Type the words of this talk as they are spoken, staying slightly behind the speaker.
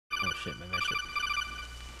shit, maybe I should.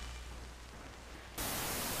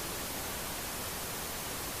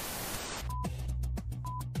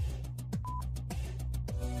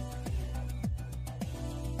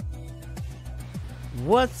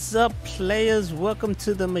 What's up, players? Welcome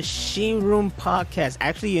to the Machine Room Podcast.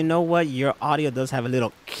 Actually, you know what? Your audio does have a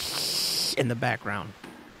little in the background.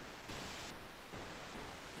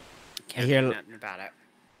 Can't do nothing about it.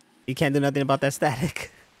 You can't do nothing about that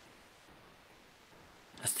static.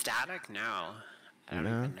 A static? No. I don't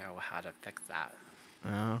even know how to fix that.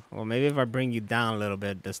 Well, maybe if I bring you down a little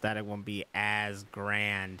bit, the static won't be as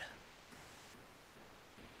grand.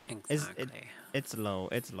 Exactly. It's low.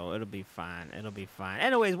 It's low. It'll be fine. It'll be fine.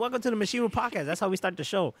 Anyways, welcome to the Machine Room Podcast. That's how we start the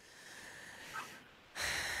show.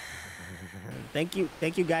 Thank you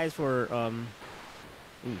guys for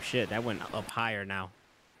Ooh, shit, that went up higher now.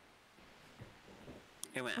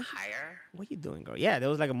 It went higher? What are you doing, girl? Yeah, there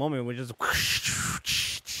was like a moment where just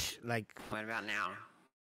like. What about now?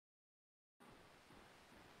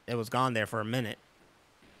 It was gone there for a minute.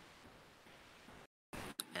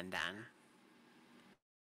 And then?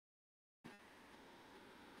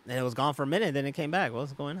 Then it was gone for a minute, then it came back.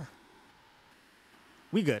 What's going on?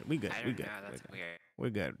 We good. I don't know. That's weird. We're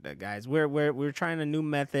good, guys. We're trying a new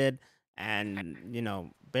method, and you know,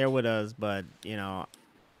 bear with us, but you know,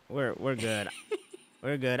 we're good.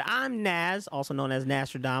 We're good. I'm Naz, also known as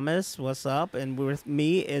Nostradamus. What's up? And with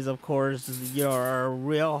me is, of course, your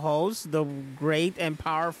real host, the great and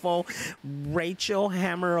powerful Rachel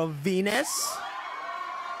Hammer of Venus.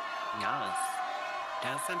 Yes.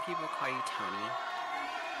 Don't some people call you Tony?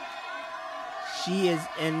 She is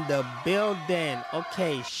in the building.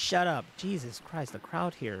 Okay, shut up. Jesus Christ, the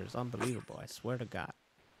crowd here is unbelievable. I swear to God.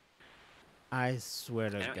 I swear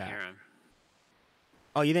to God. I don't hear him.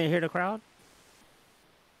 Oh, you didn't hear the crowd?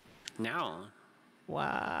 No.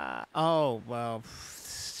 Wow. Oh, well.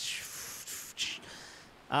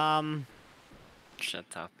 Shut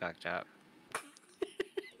the fuck up.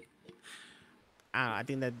 I don't know, I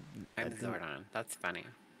think that. I'm Zordon. That's funny.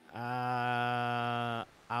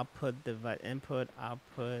 Output, device, input,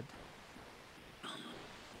 output.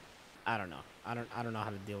 I don't know. I don't know how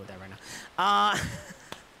to deal with that right now.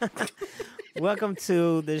 Welcome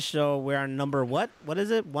to this show. We're on number what? What is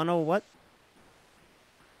it? 10 what?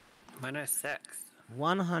 106.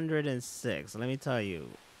 106. Let me tell you.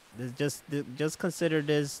 Just consider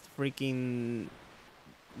this freaking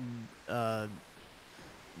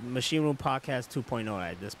Machine Room Podcast 2.0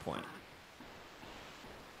 at this point.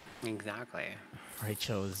 Exactly.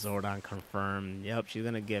 Rachel Zordon confirmed. Yep, she's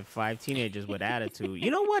gonna get 5 teenagers with attitude. You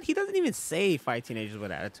know what? He doesn't even say 5 teenagers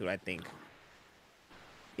with attitude. I think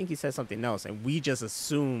he said something else, and we just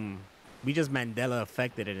Mandela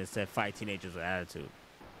affected it and said 5 teenagers with attitude.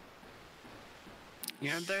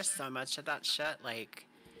 You know, there's so much of that shit. Like,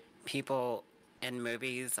 people in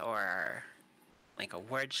movies or like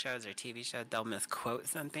award shows or TV shows, they'll misquote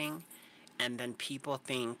something, and then people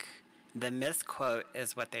think the misquote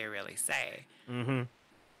is what they really say. Mm-hmm.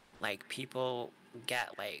 Like, people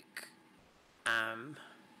get like,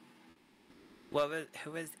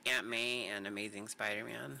 who was Aunt May in Amazing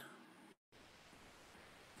Spider-Man?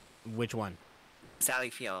 Which one? Sally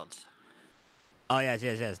Field. Oh yes.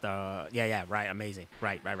 Yeah. Right. Amazing.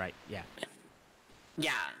 Right. Yeah.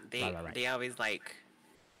 Yeah. They Right. they always like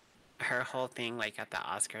her whole thing, like at the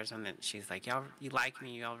Oscars, when she's like, "Y'all, you like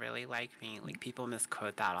me? Y'all really like me?" Like, people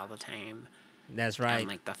misquote that all the time. That's right. And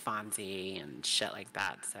like the Fonzie and shit like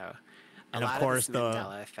that. So and a lot of course of this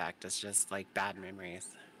Mandela effect is just like bad memories.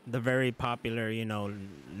 The very popular, you know,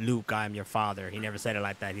 Luke, I'm your father. He never said it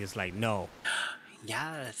like that. He was like, no.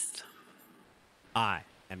 Yes. I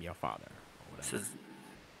am your father. This is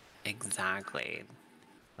exactly.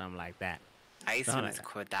 Something like that. I used to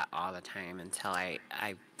misquote that all the time until I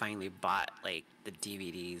finally bought like the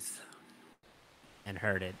DVDs. And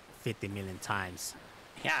heard it 50 million times.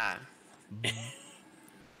 Yeah.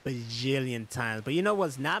 Bajillion times. But you know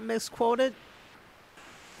what's not misquoted?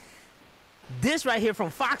 This right here from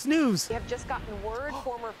Fox News. We have just gotten word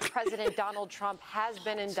former President Donald Trump has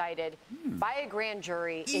been indicted by a grand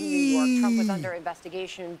jury in New York. Trump was under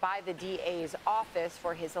investigation by the DA's office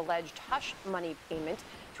for his alleged hush money payment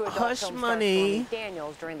to adult film star Stormy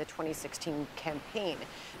Daniels during the 2016 campaign.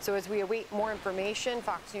 So as we await more information,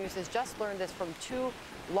 Fox News has just learned this from 2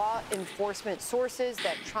 law enforcement sources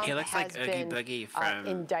that Trump has been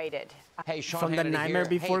indicted. Hey, Sean from the Nightmare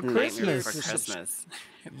Before Christmas.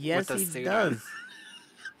 Yes, he does.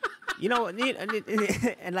 You know,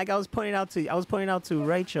 and like I was pointing out to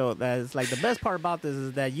Rachel, that is like the best part about this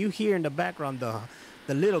is that you hear in the background the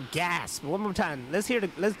little gasp. One more time. Let's hear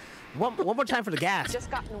One more time for the gas. Just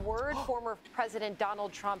gotten word former President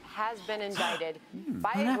Donald Trump has been indicted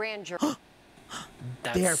by a grand jury.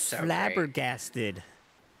 They're so flabbergasted. great.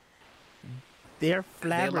 They're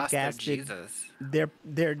They lost their flabbergasted. Jesus.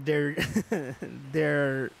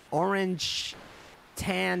 Their orange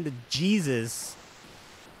tanned Jesus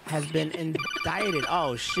has been indicted.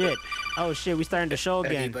 Oh shit. Oh shit, we starting the show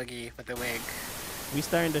again. Boogie with the wig. We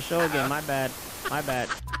starting the show again. My bad. My bad.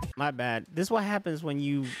 My bad. This is what happens when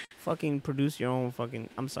you fucking produce your own fucking...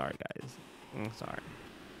 I'm sorry, guys. I'm sorry.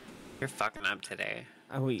 You're fucking up today.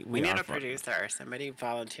 We need are a fucking- producer. Somebody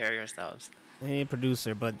volunteer yourselves. I need a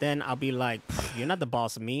producer, but then I'll be like, you're not the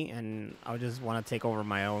boss of me, and I'll just want to take over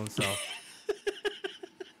my own self.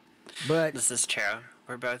 But This is true.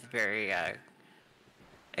 We're both very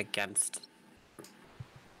against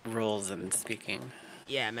rules and speaking.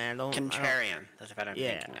 yeah, man, don't... I don't- Contrarian. That's what I'm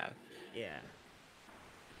thinking of. Yeah.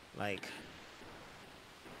 Like...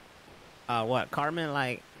 what? Carmen,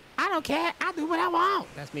 like, I don't care. I do what I want.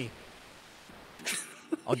 That's me.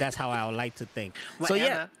 Oh, that's how I would like to think. Whatever, So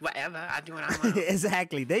yeah, whatever. I do what I want.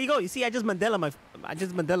 exactly. There you go. You see, I just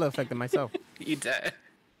Mandela affected myself. You did.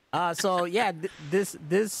 So yeah,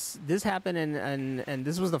 this happened, and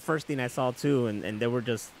this was the first thing I saw too, and they were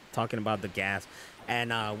just talking about the gas,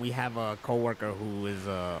 and we have a coworker who is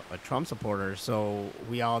a Trump supporter, so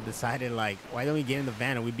we all decided like, why don't we get in the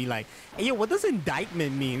van and we'd be like, hey yo, what does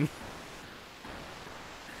indictment mean?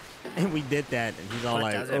 And we did that, and he's all What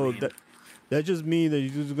like, does it oh, mean? that just means that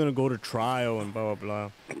you're just gonna go to trial and blah blah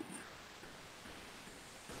blah.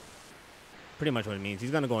 Pretty much what it means.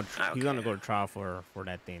 He's gonna go. He's gonna go to trial for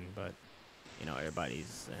that thing, but you know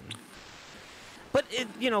everybody's. But it,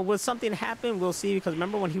 you know, will something happen? We'll see. Because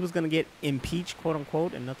remember when he was gonna get impeached, quote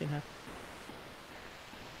unquote, and nothing happened.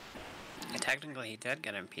 Technically, he did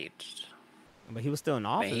get impeached. But he was still in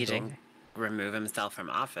office. But he though. didn't remove himself from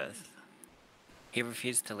office. He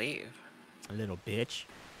refused to leave. A little bitch.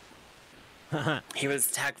 He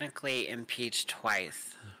was technically impeached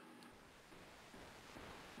twice.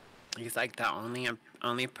 He's like the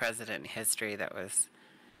only president in history that was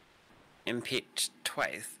impeached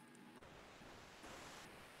twice.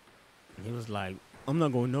 And he was like, "I'm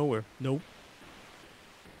not going nowhere. Nope.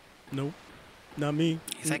 Nope. Not me."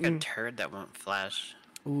 He's like a turd that won't flush.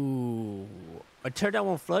 Ooh, a turd that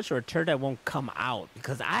won't flush or a turd that won't come out?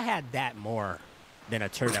 Because I had that more than a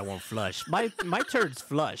turd that won't flush. My turds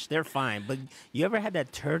flush, they're fine. But you ever had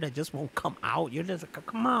that turd that just won't come out? You're just like,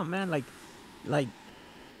 come on, man. Like,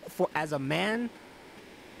 for as a man,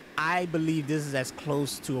 I believe this is as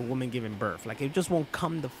close to a woman giving birth. Like, it just won't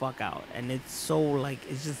come the fuck out, and it's so like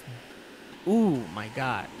it's just, ooh, my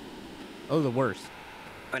god, those are the worst.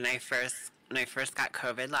 When I first got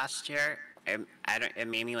COVID last year, it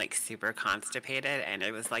made me like super constipated, and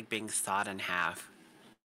it was like being sawed in half.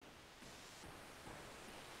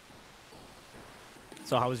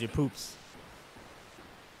 So how was your poops?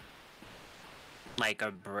 Like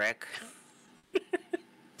a brick.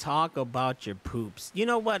 Talk about your poops. You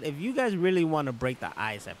know what? If you guys really want to break the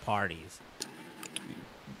ice at parties,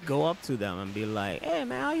 go up to them and be like, "Hey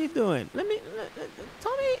man, how you doing? Tell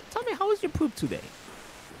me how was your poop today?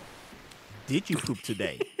 Did you poop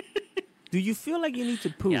today? Do you feel like you need to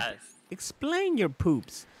poop? Yes. Explain your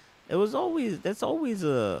poops." That's always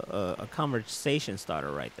a conversation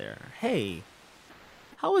starter right there. Hey,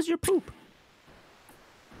 how was your poop?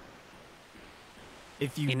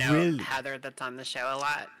 If you really, Heather, that's on the show a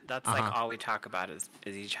lot. That's like all we talk about is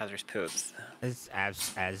each other's poops.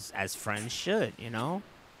 as friends should, you know.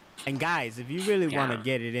 And guys, if you really want to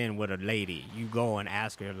get it in with a lady, you go and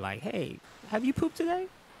ask her like, "Hey, have you pooped today?"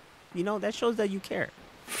 You know, that shows that you care.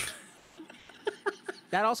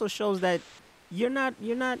 That also shows that you're not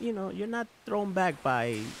thrown back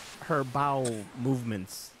by her bowel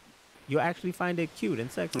movements. You actually find it cute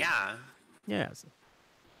and sexy. Yeah. Yes.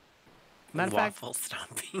 Matter Waffle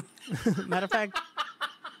stomping. of fact,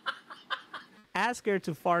 ask her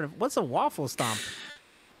to fart. What's a waffle stomp?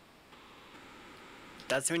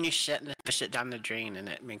 That's when you shit and push it down the drain and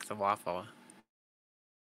it makes a waffle.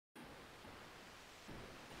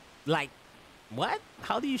 Like, what?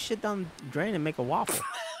 How do you shit down the drain and make a waffle?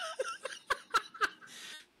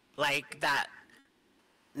 Like that.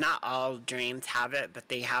 Not all drains have it, but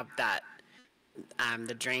they have that.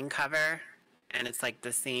 The drain cover, and it's like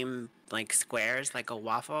the same like squares, like a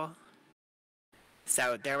waffle.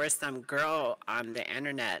 So there was some girl on the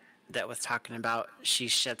internet that was talking about she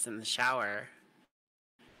shits in the shower,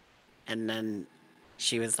 and then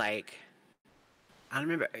she was like, I don't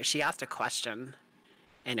remember. She asked a question,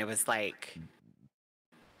 and it was like,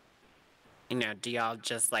 do y'all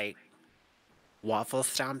just like waffle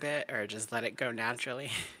stomp it or just let it go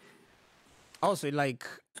naturally? Oh, so like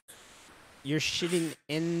you're shitting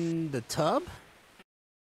in the tub?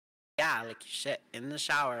 Yeah, like you shit in the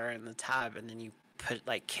shower in the tub, and then you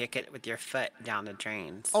kick it with your foot down the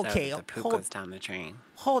drain, so Okay, that the poop goes down the drain.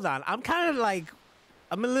 Hold on. I'm kind of like,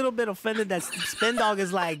 I'm a little bit offended that Spin Dog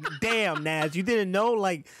is like, damn, Naz, you didn't know?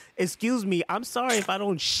 Like, excuse me, I'm sorry if I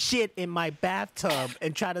don't shit in my bathtub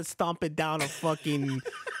and try to stomp it down a fucking,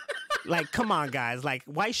 like, come on, guys. Like,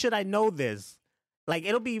 why should I know this? Like,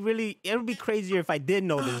 it'll be crazier if I did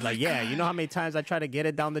know this. Like, yeah, you know how many times I try to get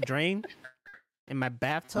it down the drain in my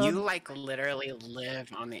bathtub? You, like, literally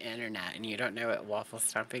live on the internet and you don't know what waffle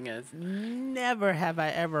stomping is? Never have I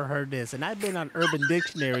ever heard this. And I've been on Urban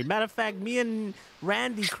Dictionary. Matter of fact, me and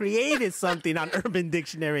Randy created something on Urban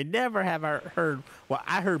Dictionary. Never have I heard, well,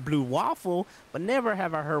 I heard blue waffle, but never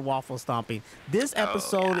have I heard waffle stomping. This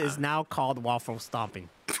episode is now called Waffle Stomping.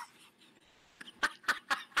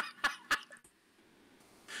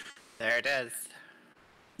 There it is.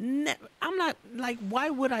 I'm not, like, why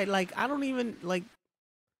would I, like, I don't even, like,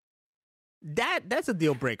 that's a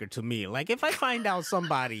deal breaker to me. Like, if I find out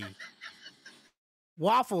somebody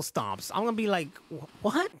waffle stomps, I'm gonna be like,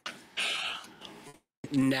 what?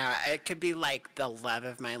 No, it could be like the love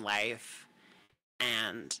of my life,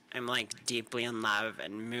 and I'm like deeply in love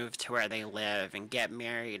and move to where they live and get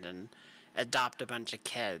married and adopt a bunch of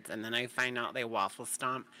kids, and then I find out they waffle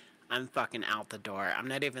stomp. I'm fucking out the door. I'm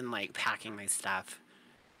not even like packing my stuff.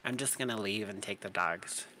 I'm just gonna leave and take the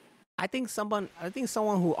dogs. I think someone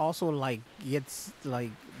who also like gets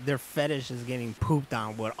like their fetish is getting pooped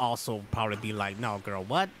on would also probably be like, no, girl,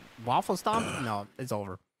 what? Waffle stomp? No, it's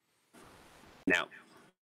over. No.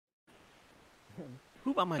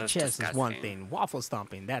 Poop on my That's chest disgusting. is one thing. Waffle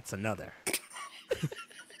stomping, that's another.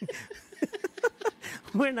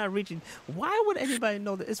 We're not reaching. Why would anybody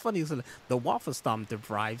know that? It's funny. So the waffle stomp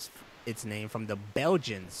derives its name from the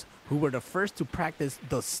Belgians, who were the first to practice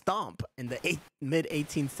the stomp in the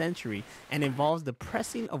mid-18th century, and involves the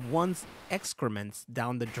pressing of one's excrements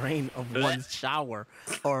down the drain of one's shower,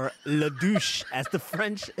 or la douche, as the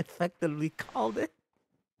French effectively called it.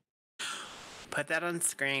 Put that on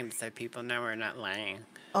screen so people know we're not lying.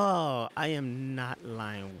 Oh, I am not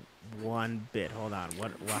lying one bit. Hold on.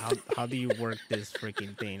 How do you work this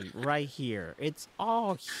freaking thing? Right here. It's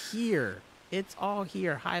all here. It's all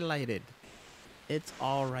here highlighted. It's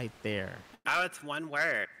all right there. Oh, it's one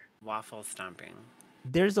word. Waffle stomping.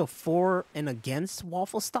 There's a for and against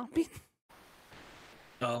waffle stomping.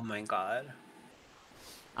 Oh my god.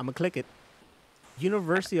 I'm gonna click it.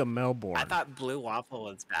 University of Melbourne. I thought blue waffle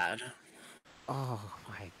was bad. Oh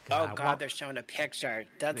my god. Oh god, they're showing a picture.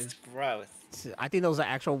 That's gross. I think those are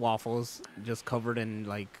actual waffles, just covered in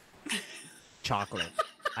like chocolate.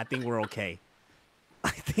 I think we're okay. I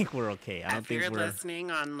think we're okay. I don't if think you're we're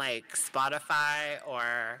listening on like Spotify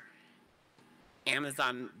or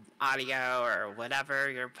Amazon Audio or whatever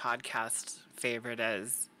your podcast favorite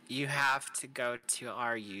is, you have to go to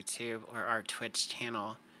our YouTube or our Twitch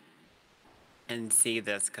channel and see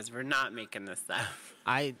this, because we're not making this up.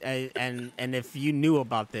 and if you knew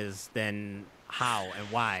about this, then how and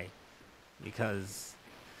why? Because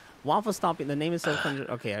waffle stomping, the name is so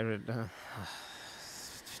okay. I read.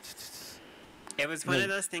 It was one of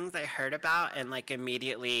those things I heard about and like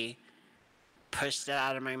immediately pushed it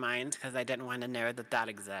out of my mind because I didn't want to know that that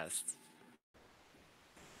exists.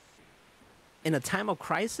 In a time of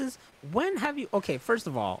crisis, when have you? Okay, first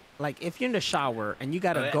of all, like if you're in the shower and you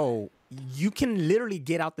gotta go, you can literally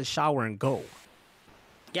get out the shower and go.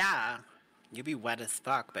 Yeah, you'll be wet as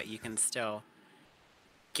fuck, but you can still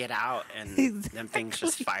get out and them things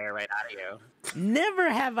just fire right out of you. Never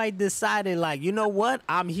have I decided, like, you know what?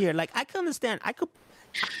 I'm here. Like, I can understand.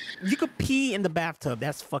 You could pee in the bathtub.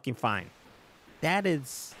 That's fucking fine. That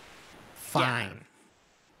is fine.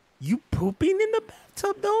 Yeah. You pooping in the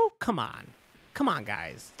bathtub, though? Come on. Come on,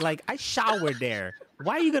 guys. Like, I showered there.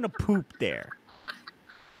 Why are you going to poop there?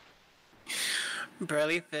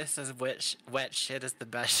 Burly Fist says wet shit is the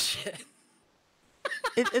best shit.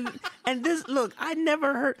 And this, look, I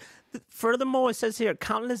never heard. Furthermore, it says here,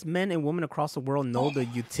 countless men and women across the world know the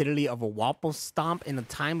utility of a waffle stomp in a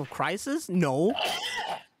time of crisis. No.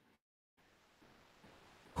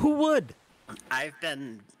 Who would? I've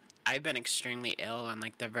been extremely ill on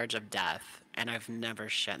like the verge of death, and I've never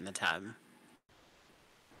shit in the tub.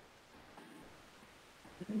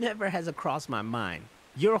 Never has it crossed my mind.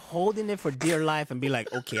 You're holding it for dear life and be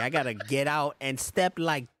like, okay, I gotta get out and step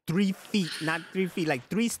like 3 feet, not 3 feet, like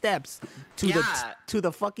 3 steps to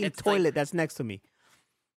the fucking toilet like, that's next to me.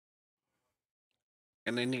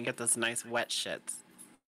 And then you get this nice wet shits.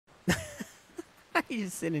 You're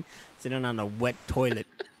sitting on a wet toilet.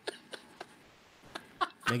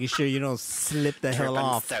 Making sure you don't slip the hell Dripping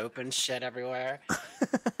off. soap and shit everywhere.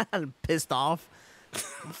 I'm pissed off.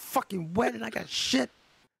 I'm fucking wet and I got shit.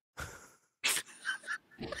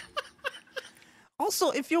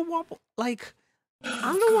 Also, if you're like,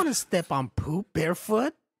 I don't want to step on poop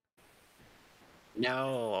barefoot.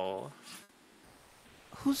 No.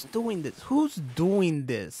 Who's doing this? Who's doing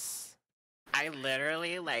this? I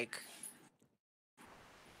literally, like,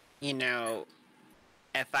 you know,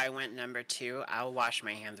 if I went number 2, I'll wash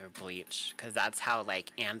my hands with bleach. Because that's how,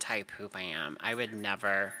 like, anti-poop I am. I would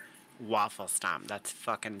never waffle stomp. That's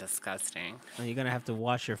fucking disgusting. Well, you're going to have to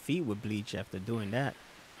wash your feet with bleach after doing that.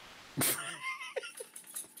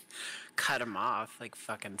 Cut them off like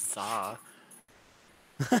fucking Saw.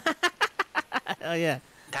 Oh, yeah.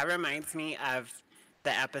 That reminds me of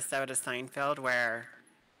the episode of Seinfeld where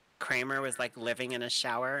Kramer was like living in a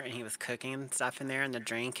shower and he was cooking and stuff in there and the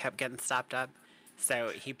drain kept getting stopped up. So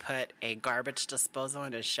he put a garbage disposal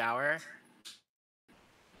in his shower.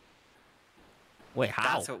 Wait,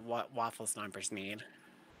 how? That's what waffle stompers need.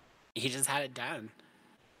 He just had it done.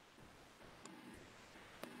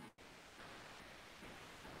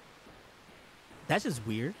 That's just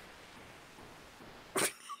weird.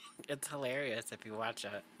 It's hilarious if you watch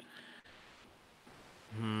it.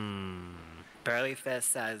 Burly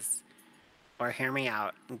Fist says, or hear me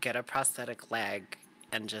out, get a prosthetic leg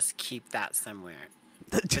and just keep that somewhere.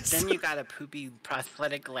 But then you got a poopy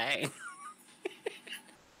prosthetic leg.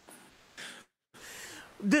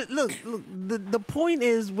 Look, the point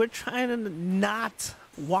is we're trying to not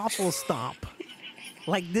waffle stomp.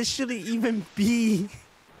 Like, this shouldn't even be...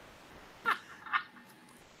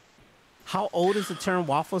 How old is the term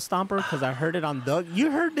waffle stomper? Because I heard it on Doug.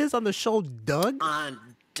 You heard this on the show Doug? On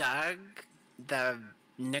Doug, the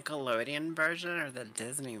Nickelodeon version or the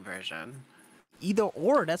Disney version? Either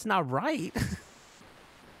or, that's not right.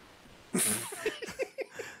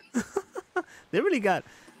 They really got...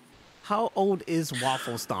 How old is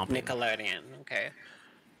waffle stomping? Nickelodeon, okay.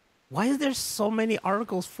 Why is there so many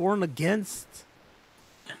articles for and against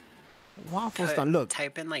waffle stomp? Look.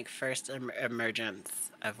 Type in like first emergence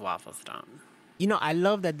of waffle stomp. You know, I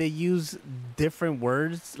love that they use different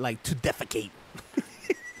words like to defecate.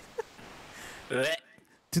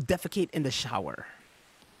 To defecate in the shower.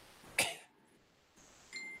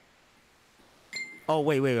 Oh,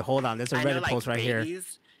 wait, hold on. There's a Reddit post right here.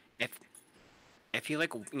 If you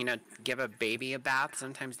like, you know, give a baby a bath,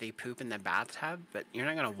 sometimes they poop in the bathtub, but you're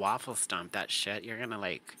not gonna waffle stomp that shit. You're gonna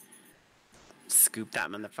like scoop that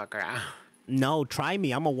motherfucker out. No, try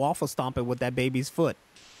me. I'm a waffle stomp it with that baby's foot.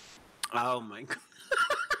 Oh my god.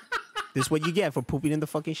 This is what you get for pooping in the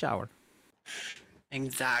fucking shower.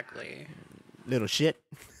 Exactly. Little shit.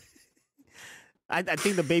 I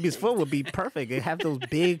think the baby's foot would be perfect. They have those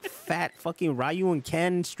big, fat fucking Ryu and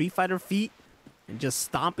Ken Street Fighter feet and just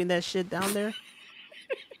stomping that shit down there.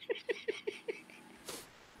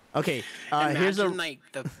 Okay, here's a... like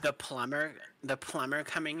the plumber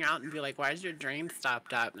coming out and be like, "Why is your drain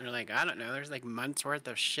stopped up?" And they're like, "I don't know. There's like months worth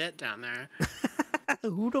of shit down there."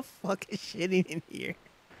 Who the fuck is shitting in here?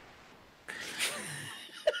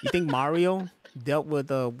 You think Mario dealt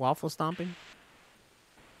with waffle stomping?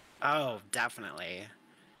 Oh, definitely.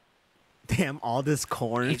 Damn, all this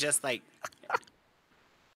corn. He just like,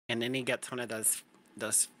 and then he gets one of those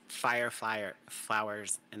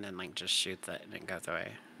flowers, and then like just shoots it, and it goes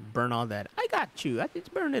away. Burn all that. I got you. I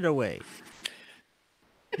just burn it away.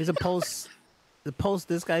 There's a post. The post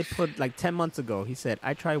this guy put like 10 months ago. He said,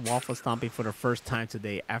 "I tried waffle stomping for the first time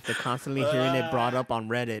today after constantly hearing it brought up on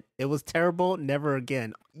Reddit. It was terrible. Never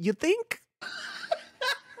again." You think?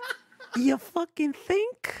 You fucking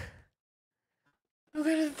think? I'm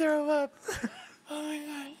gonna throw up. Oh my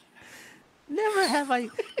god. Never have I...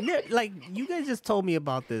 like, you guys just told me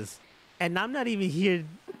about this, and I'm not even here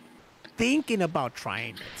thinking about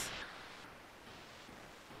trying it.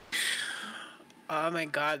 Oh my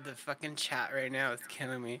god, the fucking chat right now is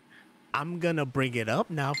killing me. I'm gonna bring it up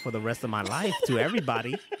now for the rest of my life to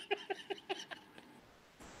everybody.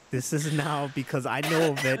 This is now because I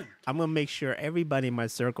know of it. I'm gonna make sure everybody in my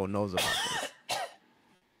circle knows about this.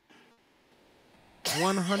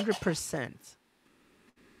 100%.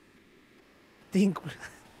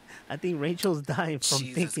 I think Rachel's dying from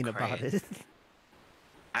Jesus thinking Christ. about it.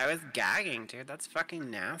 I was gagging, dude. That's fucking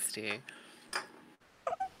nasty.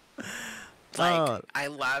 Like, I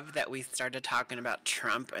love that we started talking about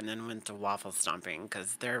Trump and then went to waffle stomping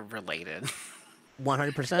because they're related.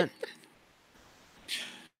 100%.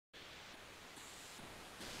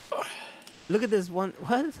 Look at this one.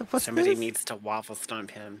 What's Somebody this? needs to waffle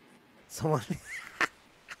stomp him. Someone.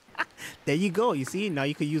 There you go. You see, now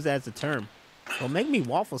you could use that as a term. Well, make me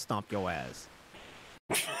waffle stomp your ass.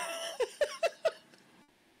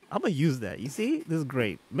 I'm gonna use that. You see, this is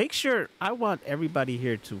great. Make sure I want everybody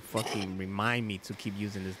here to fucking remind me to keep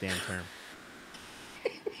using this damn term.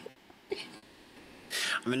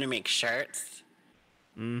 I'm gonna make shirts.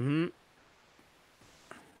 Mm-hmm.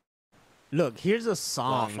 Look, here's a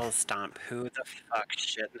song. Waffle stomp. Who the fuck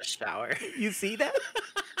shit in the shower? You see that?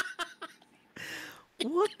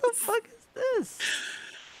 What the fuck is this?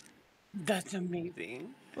 That's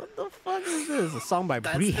amazing. What the fuck is this? A song by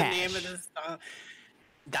That's Brehash. the name of the song.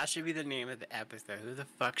 That should be the name of the episode. Who the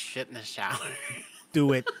fuck shit in the shower?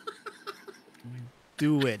 Do it.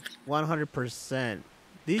 Do it. 100%.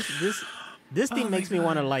 This thing makes me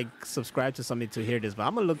want to like subscribe to something to hear this, but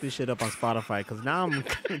I'm gonna look this shit up on Spotify because now I'm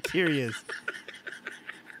kind of curious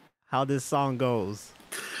how this song goes.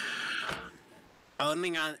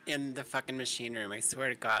 Only in the fucking machine room. I swear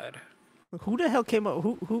to God. Who the hell came up?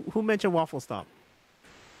 Who mentioned Waffle Stomp?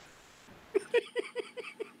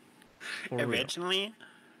 For real. Originally?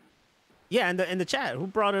 Yeah, in the chat. Who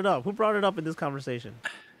brought it up? Who brought it up in this conversation?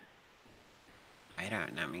 I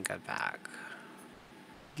don't know. Let me go back.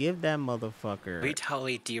 Give that motherfucker. We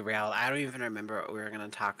totally derailed. I don't even remember what we were gonna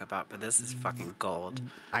talk about, but this is fucking gold.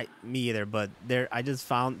 Me either, but I just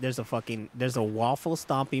found there's a waffle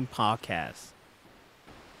stomping podcast.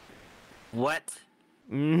 What?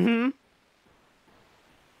 Mm-hmm.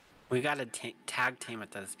 We gotta tag team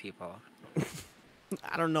with those people.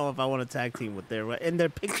 I don't know if I want to tag team with and their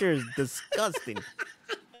picture is disgusting.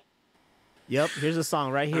 Yep, here's a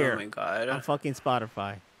song right here. Oh my God. On fucking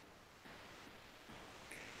Spotify.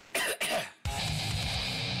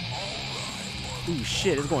 Ooh,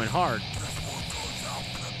 shit, it's going hard.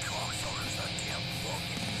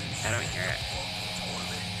 I don't hear it.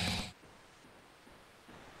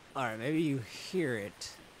 All right, maybe you hear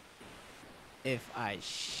it if I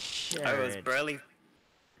share Oh, it was it.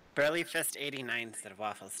 Burly Fist 89 instead of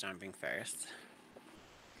Waffle Stomping first.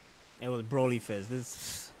 It was Broly Fizz.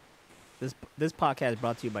 This podcast is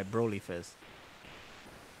brought to you by Broly Fizz.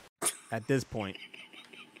 At this point.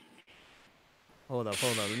 Hold up.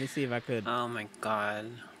 Let me see if I could. Oh my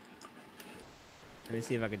God. Let me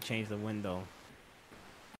see if I could change the window.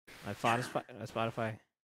 My Spotify.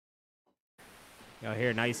 Yo,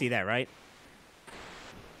 here, now you see that, right?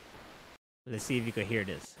 Let's see if you could hear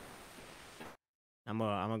this. I'm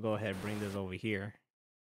gonna go ahead and bring this over here.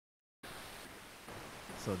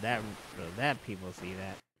 So that people see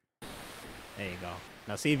that. There you go.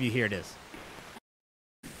 Now see if you hear this.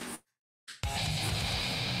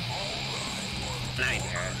 I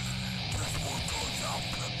hear it.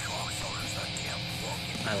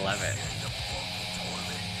 I love it.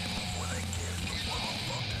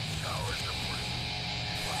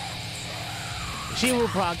 Shiwu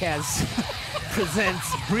Podcast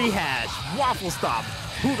presents Brehash Waffle Stop.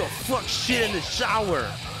 Who the fuck shit in the shower?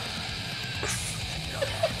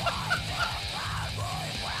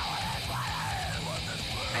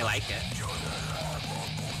 I like it.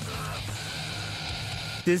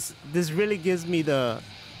 This really gives me the,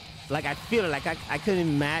 like, I feel like I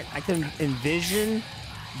couldn't envision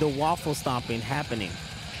the waffle stomping happening.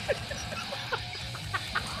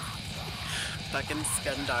 Fucking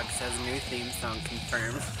Scundog says new theme song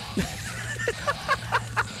confirmed.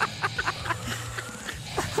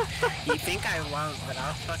 You think I won't, but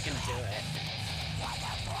I'll fucking do it.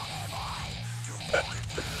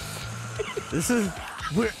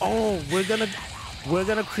 We're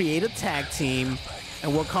gonna create a tag team,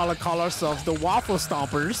 and we'll call ourselves the Waffle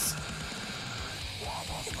Stompers.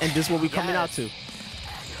 And this is what we're coming out to.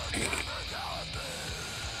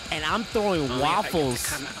 And I'm throwing waffles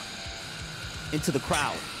into the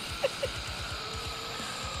crowd.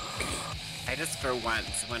 I just for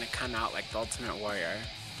once want to come out like the Ultimate Warrior.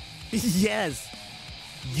 Yes.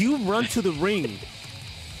 You run to the ring.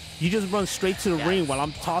 You just run straight to the ring while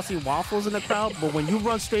I'm tossing waffles in the crowd. But when you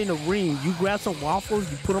run straight in the ring, you grab some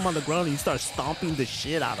waffles, you put them on the ground, and you start stomping the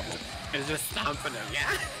shit out of them. It's just stomping them,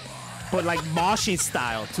 yeah. But like moshing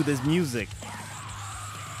style to this music.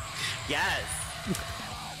 Yes.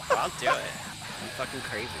 I'll do it. I'm fucking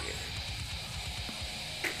crazy.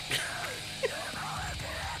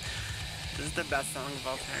 This is the best song of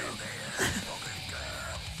all time.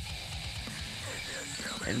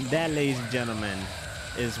 And that, ladies and gentlemen,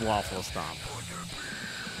 is Waffle Stomp.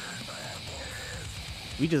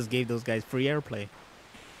 We just gave those guys free airplay.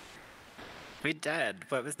 We did.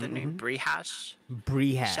 What was the name? Brehash?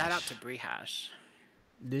 Brehash. Shout out to Brehash.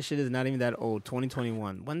 This shit is not even that old.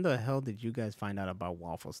 2021. When the hell did you guys find out about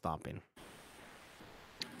waffle stomping?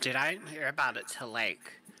 Did I hear about it till like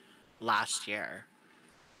last year?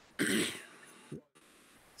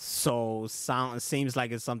 So seems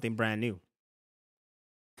like it's something brand new.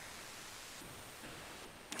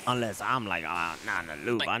 Unless I'm like, not in the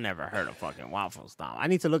loop. I never heard of fucking Waffle Stomp. I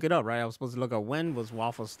need to look it up, right? I was supposed to look up when was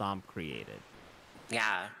Waffle Stomp created.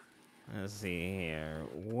 Yeah. Let's see here.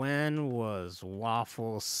 When was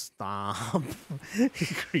Waffle Stomp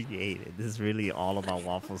created? This is really all about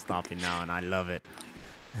waffle stomping now, and I love it.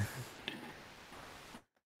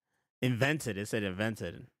 Invented. It said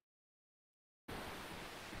invented.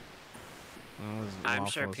 I'm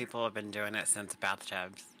sure people have been doing it since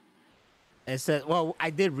bathtubs. It said, well, I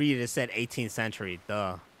did read it. It said 18th century.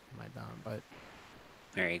 Duh. My dumb, but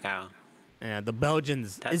there you go. Yeah, the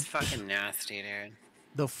Belgians. That's fucking nasty, dude.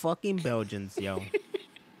 The fucking Belgians, yo.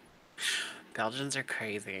 Belgians are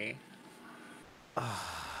crazy.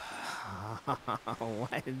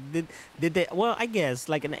 Why did they? Well, I guess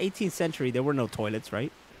like in the 18th century there were no toilets,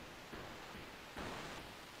 right?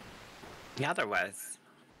 Yeah, there was.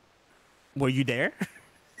 Were you there?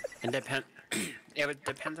 It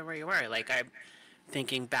depends on where you were. Like, I'm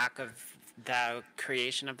thinking back of the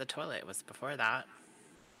creation of the toilet was before that.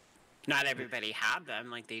 Not everybody had them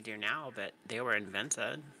like they do now, but they were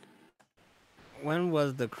invented. When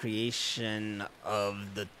was the creation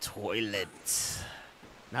of the toilet?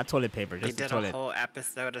 Not toilet paper, just the toilet. They did a whole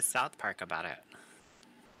episode of South Park about it.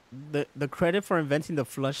 The credit for inventing the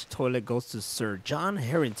flush toilet goes to Sir John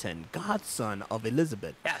Harrington, godson of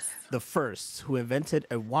Elizabeth the First, who invented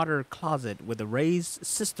a water closet with a raised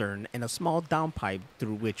cistern and a small downpipe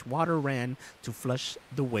through which water ran to flush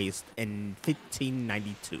the waste in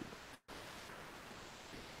 1592.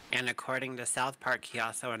 And according to South Park, he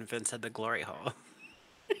also invented the glory hole.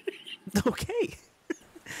 Okay.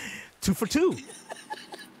 2 for 2.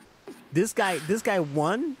 This guy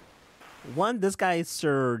won. This guy,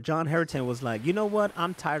 Sir John Harrington, was like, you know what?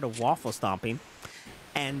 I'm tired of waffle stomping.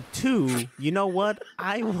 And 2, you know what?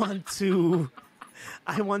 I want to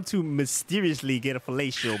mysteriously get a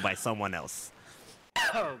fellatio by someone else.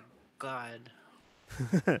 Oh, God.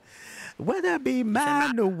 Whether it be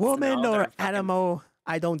man or woman or animal,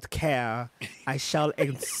 I don't care. I shall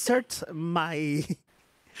insert my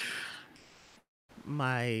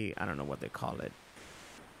I don't know what they call it.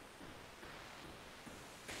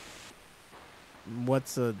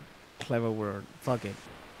 What's a clever word? Fuck it.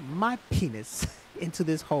 My penis into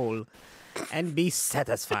this hole and be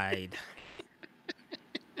satisfied.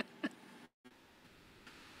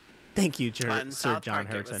 Thank you, Sir John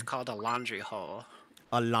Harrington. It was called a laundry hole.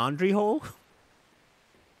 A laundry hole?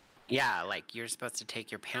 Yeah, like you're supposed to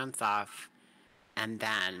take your pants off and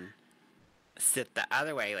then sit the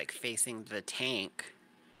other way, like facing the tank,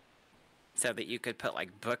 so that you could put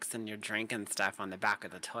like books and your drink and stuff on the back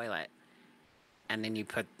of the toilet. And then you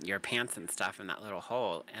put your pants and stuff in that little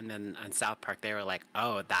hole. And then on South Park, they were like,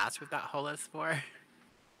 oh, that's what that hole is for?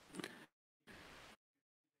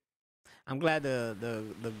 I'm glad the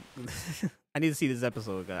I need to see this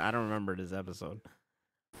episode. I don't remember this episode.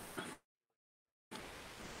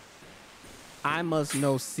 I must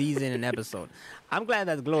know season and episode. I'm glad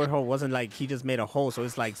that the glory hole wasn't like he just made a hole. So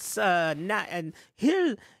it's like, and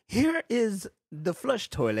here is the flush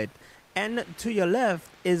toilet. And to your left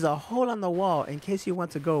is a hole on the wall in case you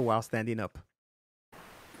want to go while standing up.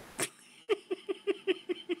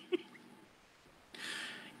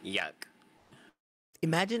 Yuck.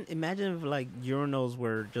 Imagine if like urinals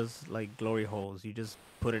were just like glory holes. You just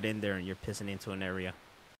put it in there and you're pissing into an area.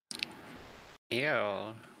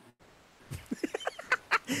 Ew.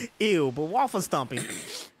 Ew, but waffle stomping.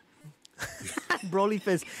 Broly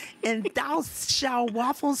fist, and thou shalt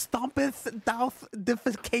waffle stompeth thou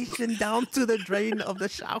defecation down to the drain of the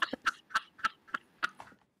shower.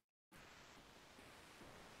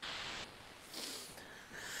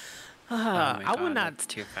 I would not. That's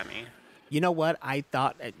too funny. You know what? I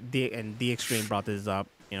thought, and the Extreme brought this up.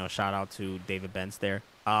 You know, shout out to David Benz there.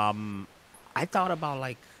 I thought about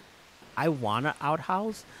like, I want an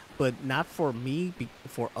outhouse, but not for me,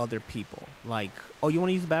 for other people. Like, oh, you want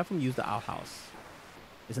to use the bathroom? Use the outhouse.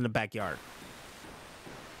 It's in the backyard.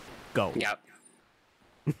 Go. Yep.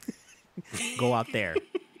 Go out there.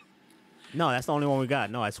 No, that's the only one we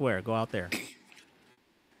got. No, I swear. Go out there.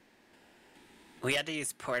 We had to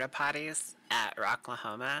use porta potties at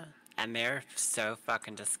Rocklahoma, and they're so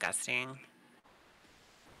fucking disgusting.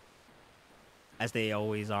 As they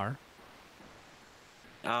always are.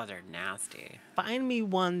 Oh, they're nasty. Find me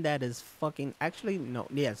one that is fucking... Actually, no.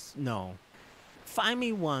 Yes, no. Find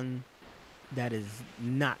me one that is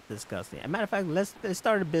not disgusting. As a matter of fact, let's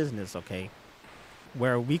start a business, okay?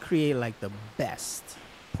 Where we create, like, the best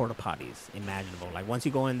porta potties imaginable. Like, once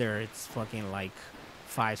you go in there, it's fucking, like,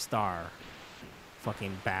 5-star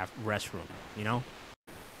fucking bath restroom, you know?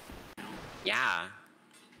 Yeah.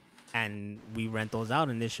 and we rent those out,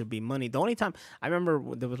 and there should be money. The only time I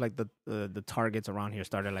remember there was like the Targets around here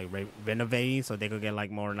started like renovating so they could get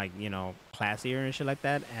like more like, you know, classier and shit like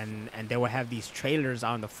that, and they would have these trailers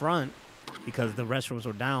on the front because the restrooms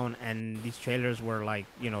were down, and these trailers were like,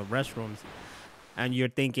 you know, restrooms. And you're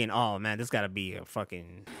thinking, oh man, this gotta be a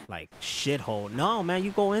fucking like shithole. No, man,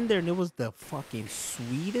 you go in there and it was the fucking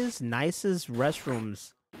sweetest, nicest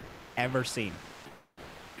restrooms ever seen.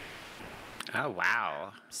 Oh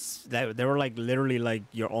wow. They were like literally like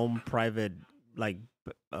your own private like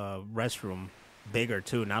restroom, bigger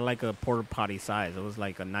too, not like a porta potty size. It was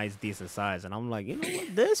like a nice, decent size. And I'm like, you know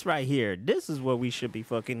what, this right here, this is what we should be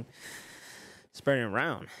fucking spreading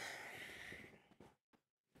around.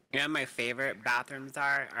 You know, my favorite bathrooms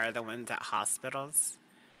are the ones at hospitals,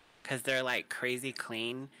 because they're like crazy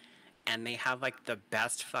clean, and they have like the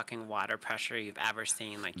best fucking water pressure you've ever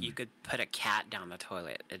seen. Like you could put a cat down the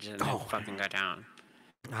toilet, it just won't fucking go down.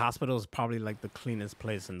 The hospital is probably like the cleanest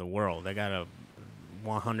place in the world. They gotta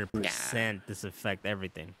 100% disinfect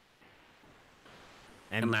everything.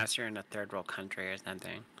 And unless you're in a third world country or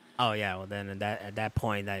something. Oh yeah, well then at that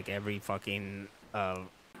point, like every fucking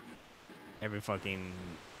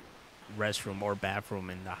restroom or bathroom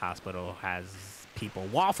in the hospital has people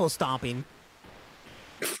waffle stomping.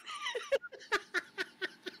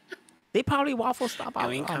 They probably waffle stomp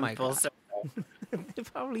out. Oh my god! They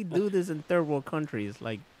probably do this in third world countries,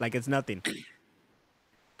 like it's nothing.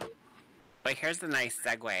 But here's the nice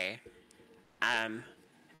segue.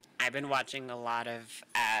 I've been watching a lot of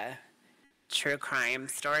true crime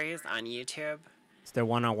stories on YouTube. Is there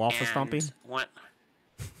one on waffle stomping?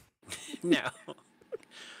 No.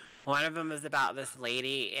 One of them is about this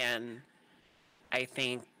lady in, I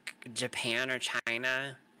think, Japan or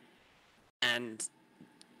China, and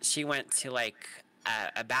she went to like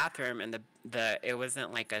a bathroom, and it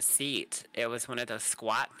wasn't like a seat. It was one of those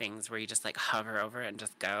squat things where you just like hover over it and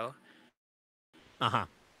just go.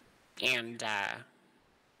 And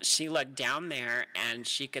she looked down there, and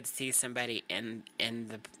she could see somebody in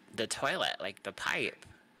the toilet, like the pipe.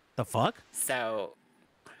 The fuck? So,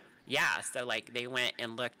 yeah, so like they went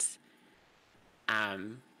and looked,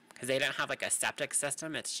 because they don't have like a septic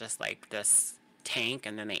system. It's just like this tank,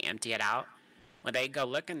 and then they empty it out. Well, they go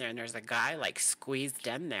look in there, and there's a guy like squeezed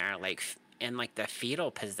in there, like in like the fetal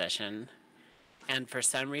position, and for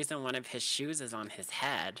some reason one of his shoes is on his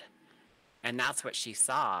head, and that's what she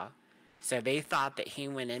saw. So they thought that he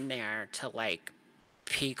went in there to like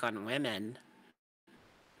peek on women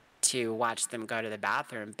to watch them go to the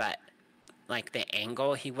bathroom, but like the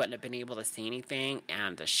angle, he wouldn't have been able to see anything,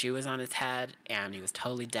 and the shoe was on his head, and he was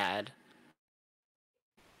totally dead.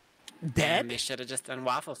 Dead? And they should have just done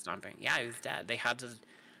waffle stomping. Yeah, he was dead. They had to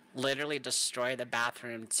literally destroy the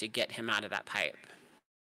bathroom to get him out of that pipe.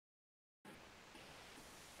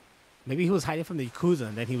 Maybe he was hiding from the Yakuza,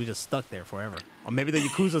 and then he was just stuck there forever. Or maybe the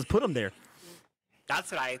Yakuzas put him there.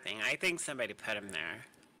 That's what I think. I think somebody put him there.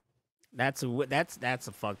 That's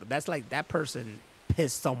a fuck. That's like that person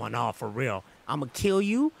pissed someone off for real. I'm gonna kill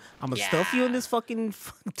you. I'm gonna stuff you in this fucking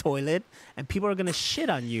toilet, and people are gonna shit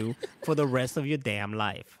on you for the rest of your damn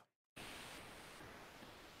life.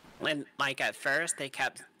 And like at first, the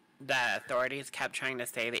authorities kept trying to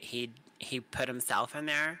say that he put himself in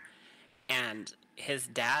there, and his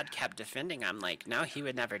dad kept defending him, like, no, he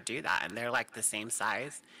would never do that, and they're like the same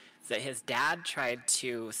size. So his dad tried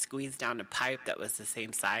to squeeze down a pipe that was the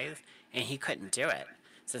same size, and he couldn't do it.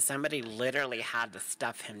 So somebody literally had to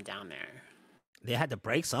stuff him down there. They had to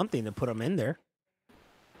break something to put him in there.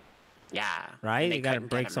 Yeah. Right? You gotta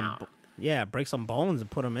break some bones and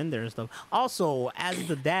put him in there and stuff. Also, as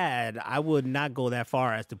the dad, I would not go that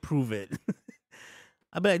far as to prove it.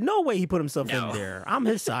 I'd be like, no way he put himself in there. I'm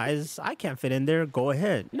his size. I can't fit in there. Go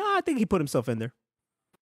ahead. No, I think he put himself in there.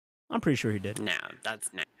 I'm pretty sure he did. No,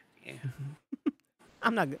 that's not.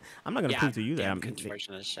 I'm not gonna prove to you that I'm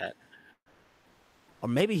contortion as shit. Or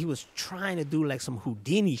maybe he was trying to do like some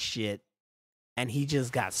Houdini shit, and he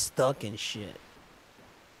just got stuck in shit.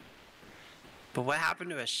 But what happened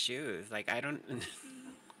to his shoes? Like, I don't.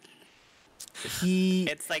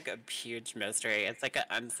 It's like a huge mystery. It's like an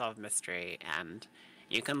unsolved mystery, and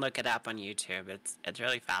you can look it up on YouTube. It's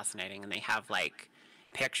really fascinating, and they have like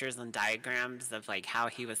pictures and diagrams of like how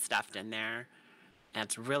he was stuffed in there, and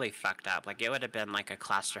it's really fucked up. Like, it would have been like a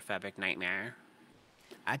claustrophobic nightmare.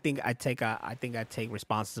 I think I take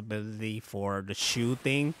responsibility for the shoe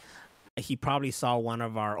thing. He probably saw one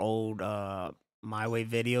of our old My Way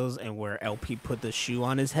videos, and where LP put the shoe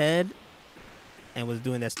on his head and was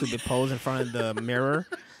doing that stupid pose in front of the mirror,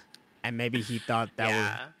 and maybe he thought that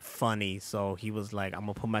was funny, so he was like, "I'm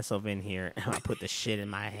gonna put myself in here, and I put the shit in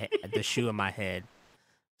my head, the shoe in my head."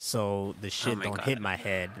 so the shit my don't God. hit my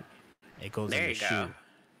head. It goes There in the you shoe. go.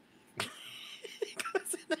 It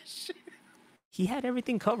goes in the shoe. He had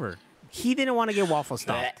everything covered. He didn't want to get waffle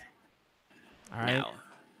stomped. All right. No.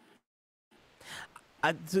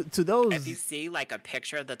 To those, If you see like a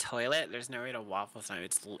picture of the toilet, there's no way to waffle stomp.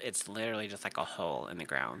 It's literally just like a hole in the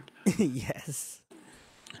ground. yes,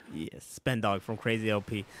 Spend Dog from Crazy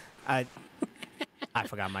LP. I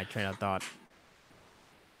forgot my train of thought.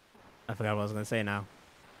 I forgot what I was gonna say now.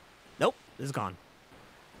 Nope, it's gone.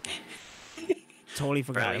 Totally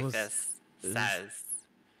forgot. Brody Fist says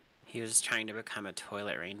he was trying to become a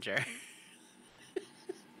toilet ranger.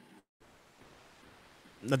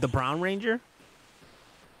 The Brown Ranger.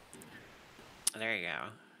 There you go.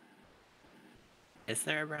 Is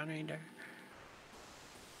there a Brown Ranger?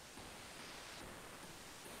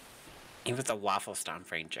 He was a waffle stomp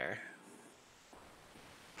ranger.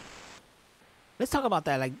 Let's talk about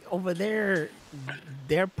that. Like over there,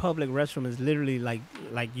 their public restroom is literally like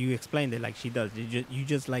you explained it. Like she does. You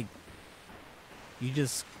just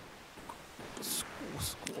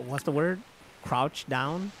what's the word? Crouch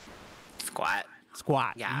down. Squat.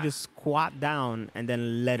 Yeah. You just squat down and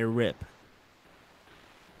then let it rip.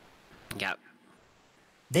 Yep.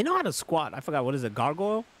 They know how to squat. I forgot, what is it?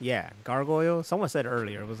 Gargoyle? Yeah, gargoyle. Someone said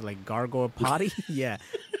earlier it was like gargoyle potty. Yeah,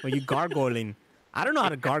 when you gargoyling. I don't know how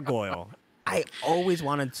to gargoyle. I always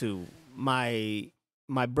wanted to. My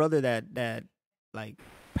brother that like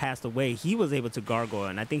passed away, he was able to gargoyle,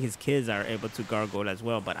 and I think his kids are able to gargoyle as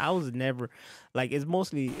well. But I was never like. It's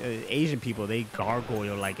mostly Asian people. They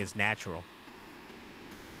gargoyle like it's natural.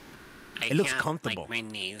 It looks comfortable. Like my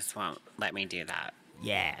knees won't let me do that.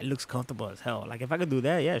 Yeah, it looks comfortable as hell. Like if I could do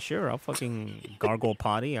that, yeah, sure, I'll fucking gargle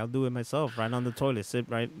potty. I'll do it myself, right on the toilet. Sit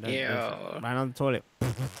right on the toilet.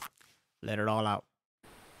 Let it all out.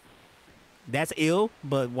 That's ill,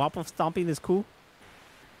 but waffle stomping is cool.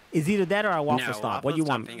 Is either that or a waffle stomp. What you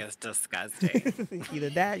want? Waffle stomping is disgusting. Either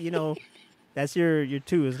that, that's your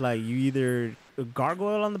two. It's like you either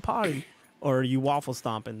gargoyle on the potty or you waffle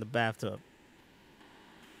stomp in the bathtub.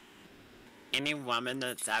 Any woman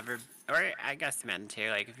that's ever, or I guess men too,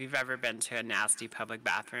 like if you've ever been to a nasty public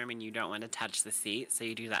bathroom and you don't want to touch the seat, so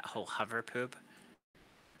you do that whole hover poop.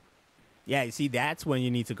 Yeah, you see, that's when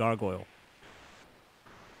you need to gargoyle.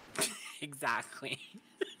 Exactly.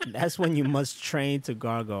 That's when you must train to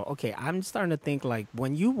gargle. Okay, I'm starting to think like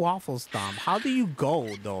when you waffle stomp, how do you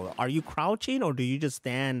go though? Are you crouching or do you just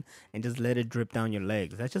stand and just let it drip down your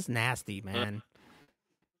legs? That's just nasty, man.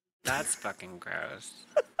 That's fucking gross.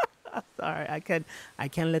 Sorry, I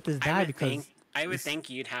can't let this die because I would think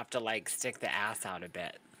you'd have to like stick the ass out a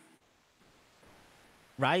bit.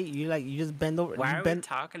 Right? You just bend over. Why are we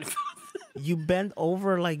talking about this? You bend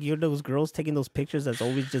over like you're those girls taking those pictures that's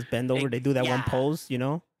always just bend over. They do that one pose,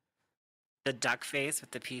 The duck face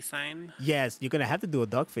with the peace sign? Yes, you're going to have to do a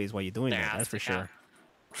duck face while you're doing that. That's for sure.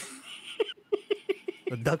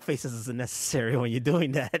 The duck face is necessary when you're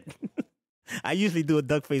doing that. I usually do a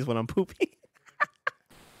duck face when I'm pooping.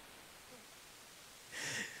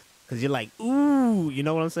 Because you're like, ooh, you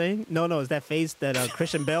know what I'm saying? No, it's that face that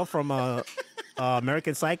Christian Bale from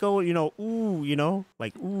American Psycho, ooh,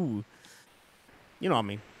 like, ooh. You know what I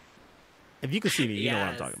mean? If you could see me, you know what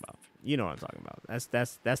I'm talking about. You know what I'm talking about.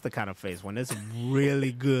 That's the kind of face when it's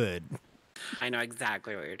really good. I know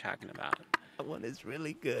exactly what you're talking about. When it's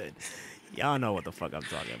really good. Y'all know what the fuck I'm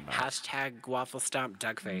talking about. Hashtag waffle stomp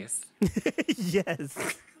duck face.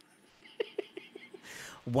 Yes.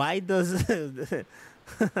 Why does the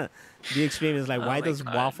extreme is like, why does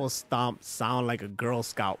waffle stomp sound like a Girl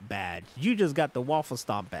Scout badge? You just got the waffle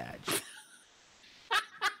stomp badge.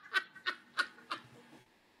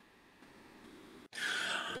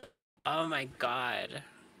 Oh my god.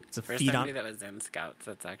 It's a For feed somebody that was in Scouts,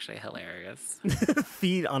 that's actually hilarious.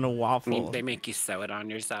 Feed on a waffle. They make you sew it on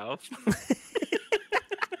yourself.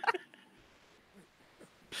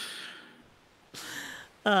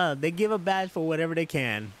 They give a badge for whatever they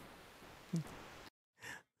can.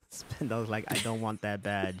 Spendo's like, I don't want that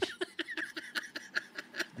badge.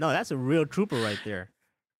 No, that's a real trooper right there.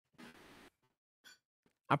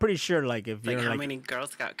 I'm pretty sure, like, if you're how like, many Girl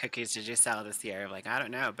Scout cookies did you sell this year? Like, I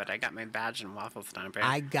don't know, but I got my badge in Waffle Stomper.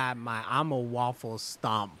 I'm a waffle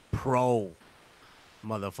stomp pro,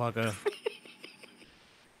 motherfucker.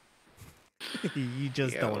 You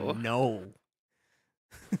just don't know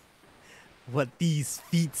what these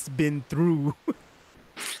feet's been through.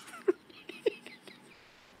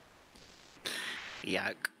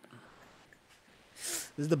 Yuck.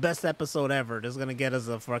 This is the best episode ever. This is gonna get us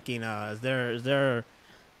a fucking.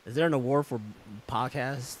 Is there an award for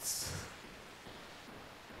podcasts?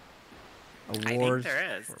 Awards I think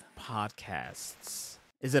there is. for podcasts.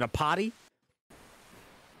 Is it a potty?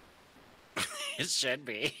 It should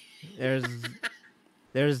be.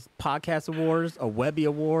 There's podcast awards, a Webby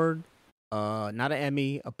Award, not an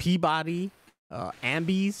Emmy, a Peabody,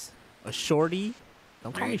 Ambies, a Shorty.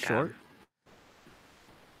 Don't call me short.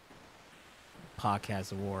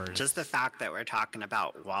 Podcast awards. Just the fact that we're talking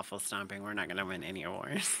about waffle stomping, we're not going to win any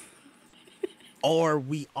awards. Or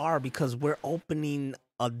we are, because we're opening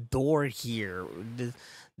a door here.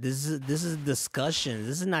 This is discussion.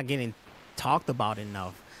 This is not getting talked about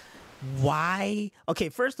enough. Why? Okay,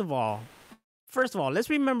 first of all, let's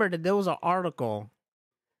remember that there was an article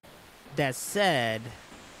that said,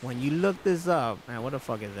 when you look this up, man, what the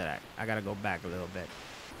fuck is that? I gotta go back a little bit.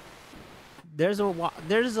 There's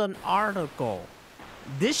an article.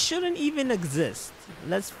 This shouldn't even exist.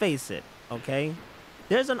 Let's face it, okay?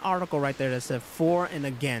 There's an article right there that said for and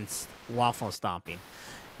against waffle stomping.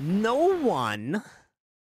 No one,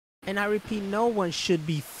 and I repeat, no one should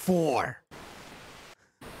be for.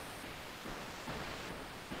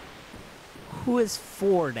 Who is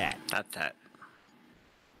for that? That's it.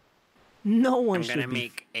 No one I'm should gonna be.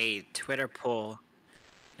 make a Twitter poll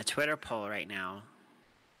right now.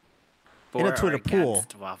 In a Twitter poll.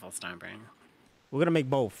 Against waffle stomping. We're gonna make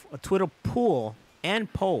both a Twitter poll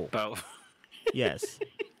and poll. Both. Yes,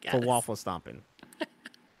 Yes. for waffle stomping.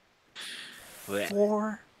 Blech.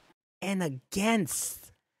 For and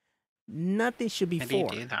against. Nothing should be How do you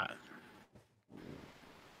for. do that?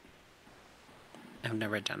 I've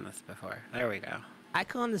never done this before. There we go. I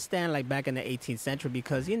can understand, like, back in the 18th century,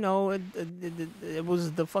 because, you know, it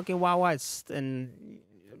was the fucking Wild West, and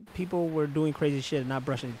people were doing crazy shit, not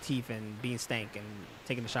brushing their teeth and being stank and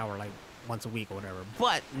taking a shower like once a week or whatever.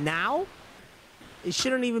 But now, it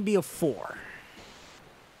shouldn't even be a 4.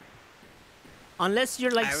 Unless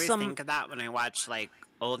you're like I always think of that when I watch like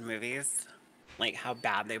old movies, like how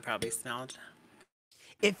bad they probably smelled.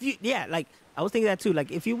 If you, yeah, like, I was thinking that too.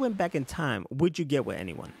 Like, if you went back in time, would you get with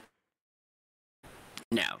anyone?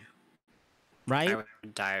 No. Right? I would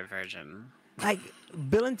die a virgin. Like,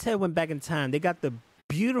 Bill and Ted went back in time. They got the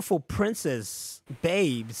beautiful princess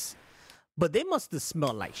babes, but they must have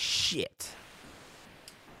smelled like shit.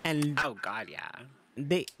 And Oh God, yeah.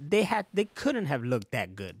 they couldn't have looked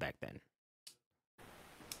that good back then.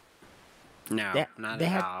 No, not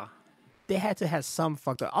at all. They had to have some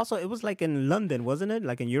fucked up. Also, it was like in London, wasn't it?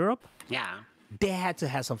 Like in Europe? Yeah. They had to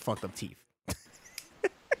have some fucked up teeth.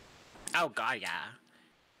 Oh God, yeah.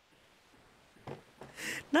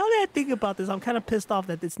 Now that I think about this, I'm kind of pissed off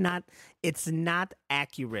that it's not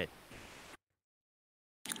accurate.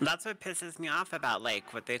 That's what pisses me off about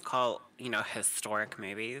like what they call, historic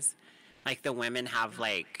movies. Like the women have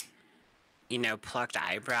like, plucked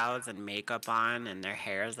eyebrows and makeup on and their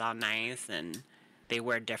hair is all nice and they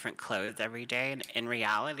wear different clothes every day. And in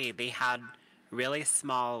reality, they had really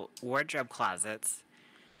small wardrobe closets.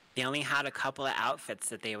 They only had a couple of outfits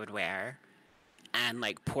that they would wear. And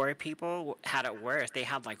like poor people had it worse. They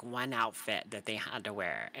had like one outfit that they had to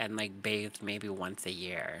wear and like bathed maybe once a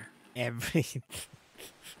year.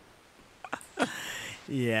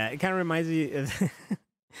 Yeah, it kind of reminds me of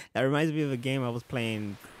that reminds me of a game I was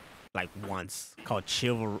playing like once called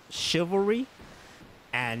Chivalry,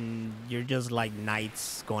 and you're just like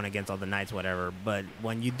knights going against other knights, whatever. But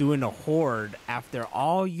when you're doing a horde, after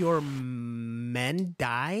all your men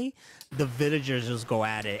die, the villagers just go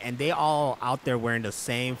at it, and they all out there wearing the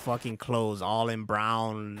same fucking clothes, all in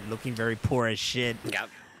brown, looking very poor as shit. Yep.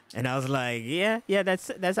 And I was like, yeah, that's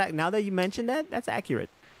now that you mentioned that, that's accurate.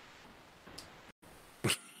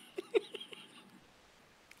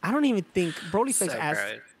 I don't even think Brolyfix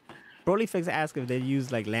asked if they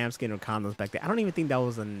used like lambskin or condoms back then. I don't even think that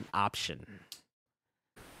was an option.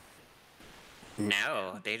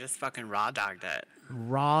 No, they just fucking raw dogged it.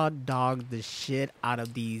 Raw dogged the shit out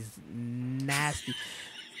of these nasty,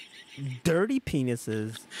 dirty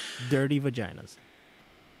penises, dirty vaginas.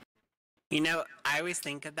 I always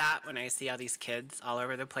think of that when I see all these kids all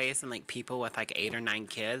over the place and like people with like 8 or 9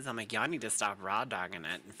 kids. I'm like, y'all need to stop raw dogging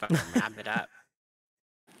it and fucking wrap it up.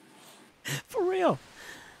 For real.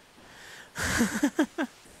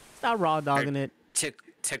 Stop raw dogging it. To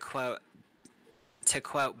quote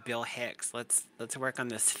Bill Hicks, let's work on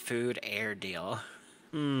this food air deal.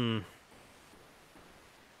 I'm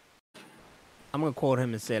gonna quote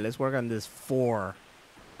him and say, let's work on this 4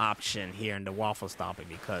 option here in the waffle stomping,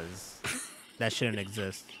 because that shouldn't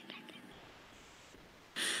exist.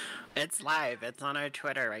 It's live. It's on our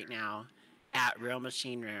Twitter right now at Real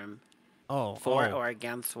Machine Room. For or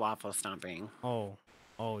against waffle stomping.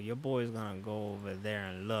 Your boy's gonna go over there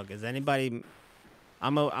and look. Is anybody?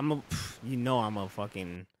 I'm a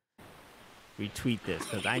fucking retweet this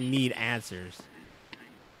because I need answers.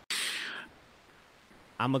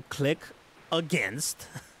 I'm going to click against.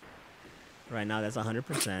 Right now, that's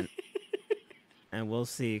 100%. And we'll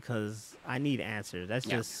see, because I need answers. That's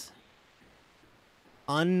just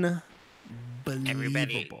unbelievable.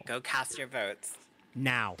 Everybody, go cast your votes.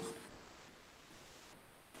 Now.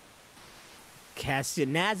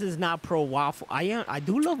 Naz is not pro waffle. I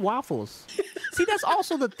do love waffles. See, that's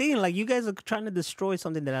also the thing. Like, you guys are trying to destroy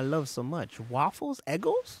something that I love so much. Waffles?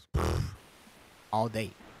 Eggos? All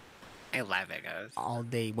day. I love Eggos. All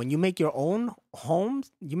day. When you make your own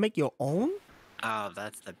homes, you make your own? Oh,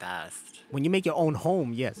 that's the best. When you make your own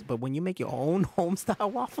home, yes. But when you make your own home-style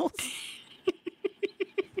waffles?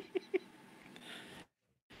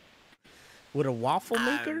 With a waffle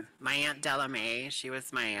maker? My Aunt Delamay, she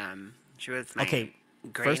was my Okay,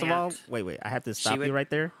 great first of all, aunt. wait. I have to stop you right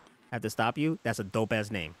there. I have to stop you. That's a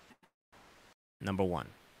dope-ass name. Number one.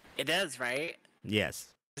 It is, right? Yes.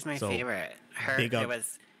 It's my favorite. It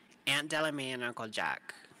was Aunt Delamay and Uncle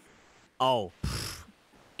Jack. Oh.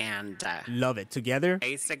 And love it. Together? I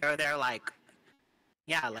used to go there I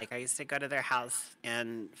used to go to their house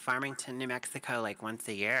in Farmington, New Mexico, like once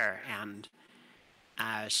a year, and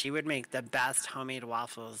she would make the best homemade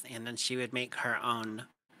waffles, and then she would make her own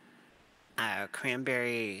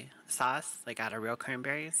cranberry sauce, like out of real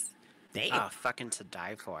cranberries. Damn. Oh, fucking to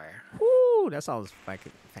die for. Woo, that sounds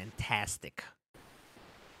fucking fantastic.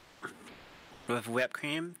 With whipped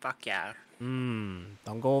cream? Fuck yeah.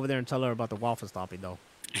 Don't go over there and tell her about the waffle stomping, though.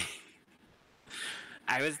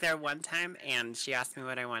 I was there one time, and she asked me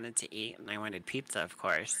what I wanted to eat, and I wanted pizza, of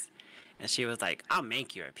course. And she was like, I'll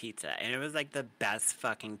make you a pizza. And it was like the best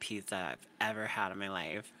fucking pizza I've ever had in my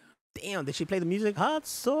life. Damn, did she play the music? Hot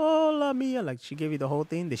sola mia. Like, she gave you the whole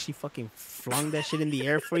thing? Did she fucking flung that shit in the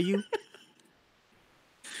air for you?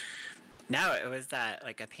 No, it was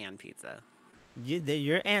like a pan pizza.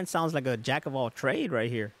 Your aunt sounds like a jack of all trade right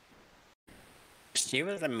here. She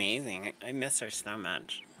was amazing. I miss her so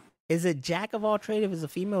much. Is it jack of all trade if it's a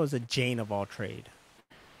female, or is it Jane of all trade?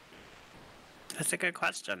 That's a good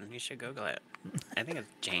question. You should Google it. I think it's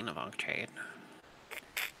Jane of all trade.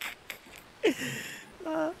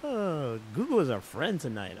 Google is our friend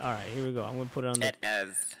tonight. All right, here we go. I'm gonna put it on the. It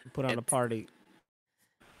is. Put on the party.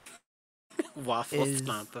 Waffle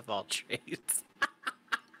stomp of all trades.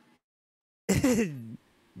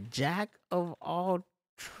 Jack of all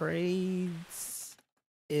trades,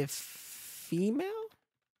 if female.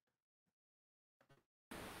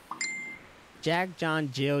 Jack,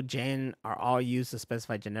 John, Jill, Jane are all used to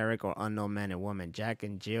specify generic or unknown men and women. Jack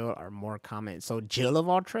and Jill are more common. So Jill of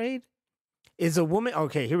all trade is a woman.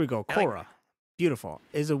 Okay, here we go. Cora. Beautiful.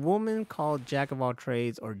 Is a woman called Jack of all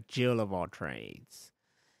trades or Jill of all trades?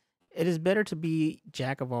 It is better to be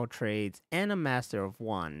Jack of all trades and a master of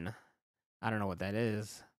one. I don't know what that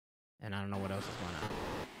is. And I don't know what else is going on.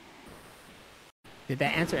 Did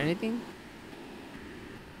that answer anything?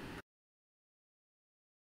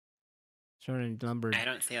 Lumber. I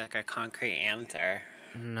don't see like a concrete answer.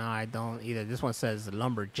 No, I don't either. This one says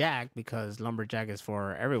lumberjack because lumberjack is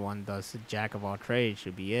for everyone. Thus, jack of all trades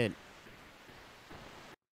should be it.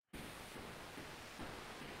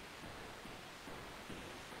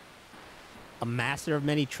 A master of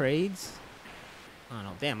many trades? I don't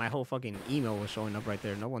know. Damn, my whole fucking email was showing up right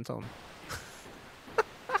there. No one told me.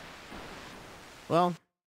 Well,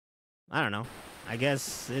 I don't know. I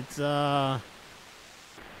guess it's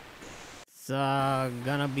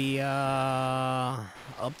gonna be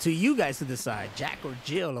up to you guys to decide. Jack or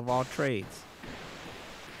Jill of all trades.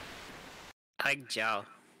 I like Jill.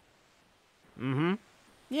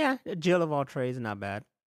 Yeah, Jill of all trades, not bad.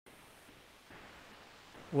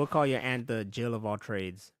 We'll call your aunt the Jill of all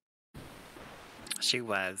trades. She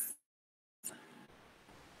was.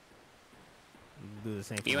 Do the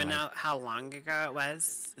same. You wanna know how long ago it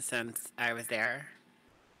was since I was there?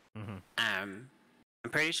 I'm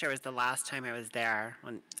pretty sure it was the last time I was there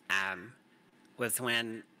when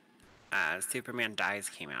Superman Dies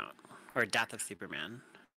came out, or Death of Superman.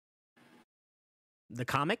 The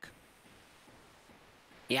comic?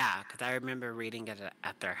 Yeah, because I remember reading it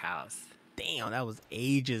at their house. Damn, that was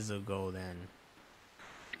ages ago then.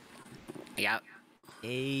 Yep.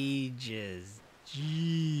 Ages.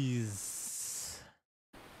 Jeez.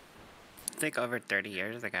 It's like over 30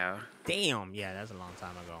 years ago. Damn, yeah, that's a long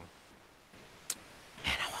time ago.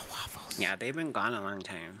 And I want waffles. Yeah, they've been gone a long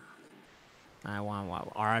time. I want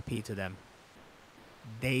waffles. R.I.P. to them.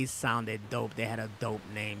 They sounded dope. They had a dope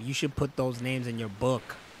name. You should put those names in your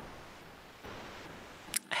book.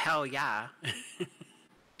 Hell yeah.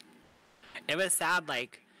 It was sad,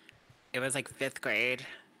 it was 5th grade,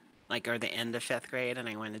 or the end of 5th grade, and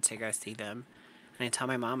I wanted to go see them. And I told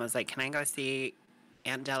my mom, I was like, can I go see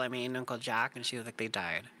Aunt Delamay and Uncle Jack, and she was like, they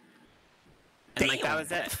died. And like that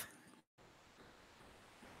was it.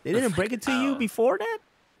 They didn't break it to you before that?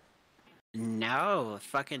 No,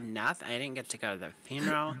 fucking nothing. I didn't get to go to the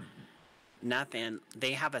funeral. Nothing.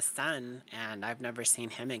 They have a son, and I've never seen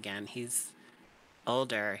him again. He's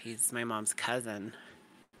older. He's my mom's cousin.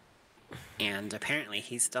 And apparently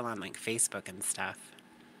he's still on like Facebook and stuff.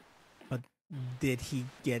 But did he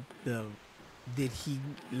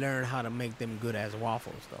learn how to make them good as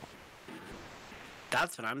waffles though?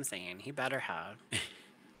 That's what I'm saying. He better have.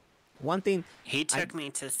 One thing he took me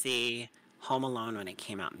to see Home Alone when it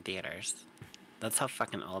came out in theaters. That's how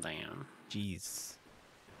fucking old I am. Jeez.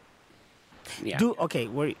 Yeah. Okay,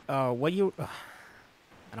 what year?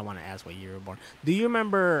 I don't want to ask what year you were born. Do you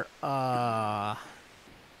remember the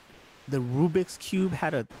Rubik's Cube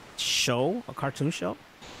had a show, a cartoon show?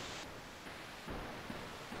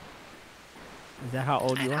 Is that how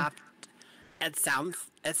old you are? It sounds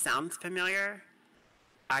familiar.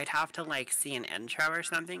 I'd have to like see an intro or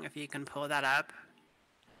something if you can pull that up.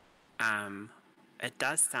 It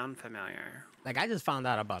does sound familiar. Like I just found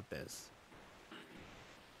out about this.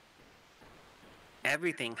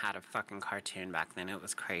 Everything had a fucking cartoon back then. It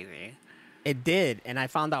was crazy. It did, and I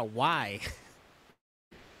found out why.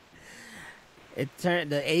 It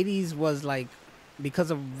turned the 80s was like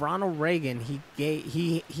because of Ronald Reagan.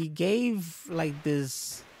 He gave like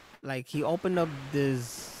this, like he opened up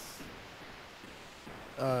this.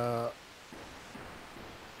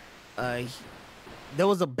 There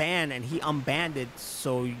was a ban, and he unbanned it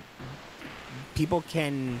so people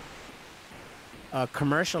can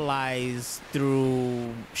commercialize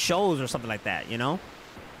through shows or something like that, you know?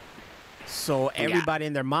 So everybody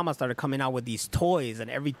and their mama started coming out with these toys, and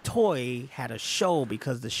every toy had a show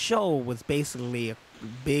because the show was basically a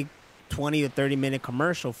big 20 or 30 minute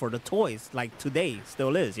commercial for the toys, like today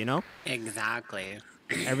still is, you know? Exactly.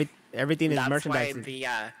 Everything is merchandise. That's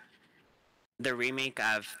why the remake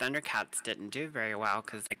of Thundercats didn't do very well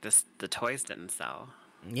because like the toys didn't sell.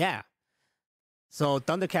 Yeah. So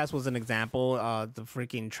Thundercats was an example. The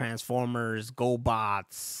freaking Transformers,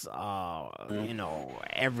 GoBots, you know,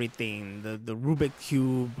 everything. The Rubik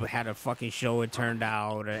Cube had a fucking show. It turned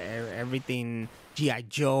out everything. G.I.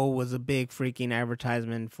 Joe was a big freaking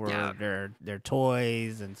advertisement for their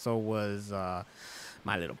toys, and so was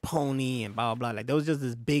My Little Pony and blah blah blah. Like there was just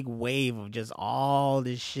this big wave of just all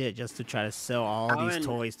this shit just to try to sell all these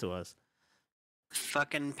toys to us.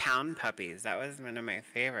 Fucking Pound Puppies. That was one of my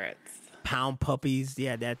favorites. Pound Puppies,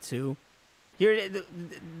 yeah, that too. Here,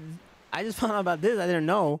 I just found out about this. I didn't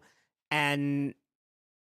know, and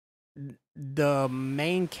the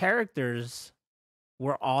main characters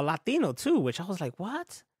were all Latino too, which I was like,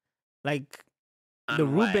 what? Like the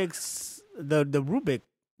Rubik's, the Rubik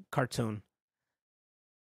cartoon.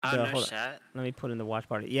 Oh no shit. Let me put in the watch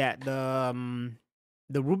party. Yeah, the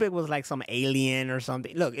Rubik was like some alien or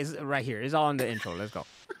something. Look, it's right here. It's all in the intro. Let's go.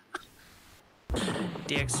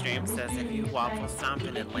 The Extreme says if you waffle stomp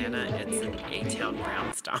in Atlanta, it's an A-Town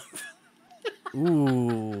brown stomp.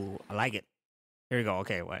 Ooh, I like it. Here we go.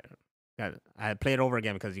 Okay, wait. I play it over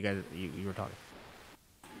again because you guys you were talking.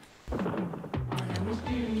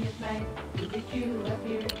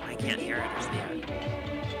 I can't hear it or see it.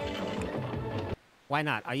 Why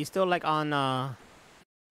not? Are you still like on?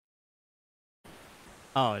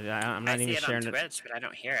 Oh, I'm not even sharing it on Twitch, but I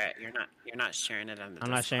don't hear it. You're not sharing it on the.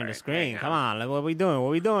 I'm not sharing the screen. Come on, what are we doing? What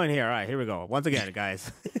are we doing here? All right, here we go. Once again,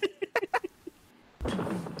 guys. I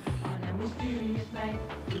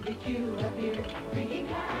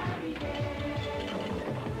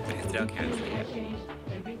still can't see it.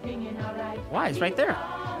 Why? It's right there.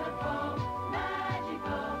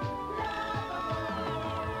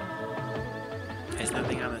 There's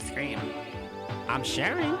nothing on the screen. I'm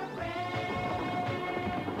sharing.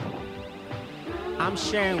 I'm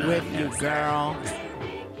sharing with you, girl.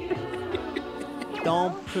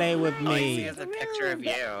 Don't play with me. All I see is a picture of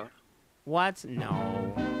you. What?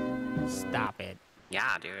 No. Stop it.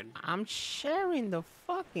 Yeah, dude. I'm sharing the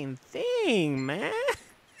fucking thing, man.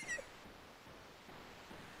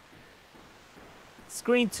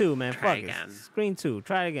 Screen 2, man. Try Fuck again. it. Screen 2.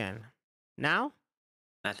 Try it again. Now?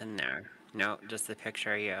 Nothing there. No, just a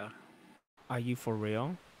picture of you. Are you for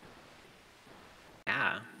real?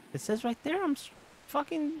 Yeah. It says right there I'm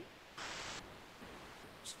fucking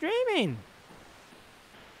streaming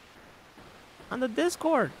on the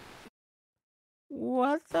Discord.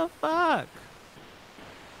 What the fuck?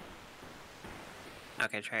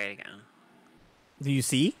 Okay, try it again. Do you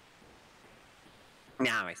see?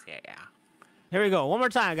 Now I see it, yeah. Here we go. One more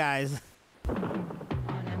time, guys.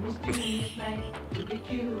 I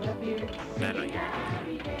don't hear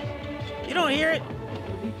it. You don't hear it?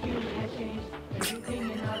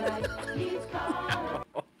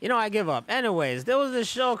 You know, I give up. Anyways, there was this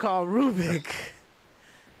show called Rubik.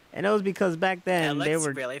 And it was because back then It looks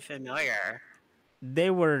really familiar. they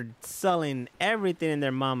were selling everything in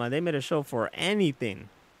their mama. They made a show for anything.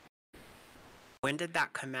 When did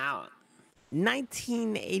that come out?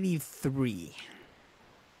 1983.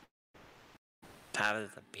 I was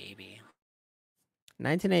a baby.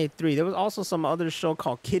 1983. There was also some other show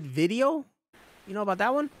called Kid Video. You know about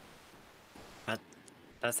that one?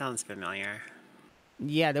 That sounds familiar.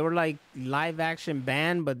 Yeah, they were like live action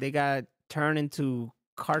band, but they got turned into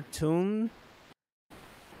cartoon.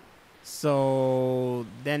 So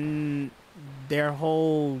then their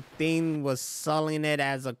whole thing was selling it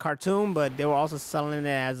as a cartoon, but they were also selling it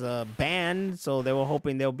as a band. So they were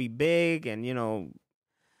hoping they'll be big and, you know,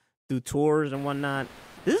 do tours and whatnot.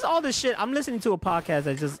 This is all the shit. I'm listening to a podcast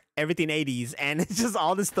that's just everything 80s, and it's just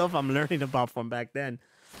all the stuff I'm learning about from back then.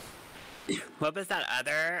 What was that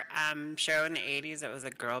other show in the 80s? It was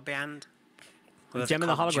a girl band. Gem and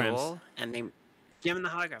the Holograms. Jewel, and Gem and the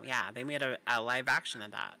Hologram. Yeah, they made a live action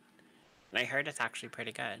of that. And I heard it's actually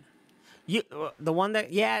pretty good. The one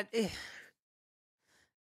that, yeah.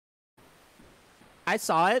 I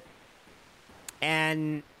saw it,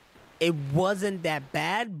 and it wasn't that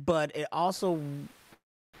bad, but it also...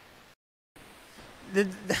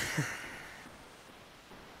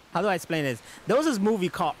 How do I explain this? There was this movie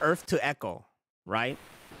called Earth to Echo, right?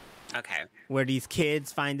 Okay. Where these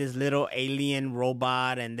kids find this little alien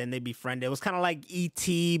robot and then they befriend it. It was kind of like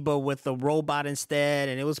E.T., but with a robot instead.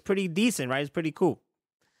 And it was pretty decent, right? It was pretty cool.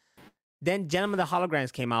 Then Gem and the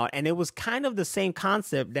Holograms came out, and it was kind of the same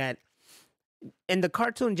concept that in the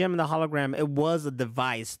cartoon Gem and the Hologram, it was a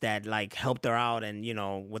device that like helped her out, and, you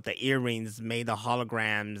know, with the earrings made the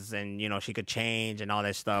holograms, and, you know, she could change and all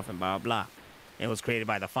that stuff and blah, blah. It was created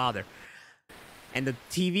by the father. And the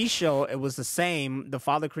TV show, it was the same. The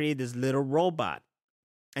father created this little robot.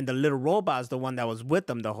 And the little robot is the one that was with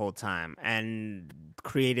them the whole time and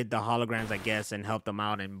created the holograms, I guess, and helped them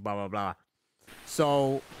out and blah, blah, blah.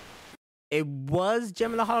 So it was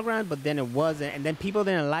Gem and the Holograms, but then it wasn't. And then people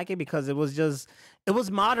didn't like it because it was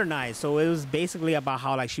modernized. So it was basically about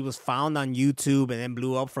how like she was found on YouTube and then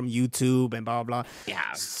blew up from YouTube and blah, blah, blah.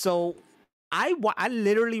 Yeah. So I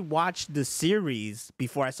literally watched the series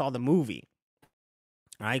before I saw the movie.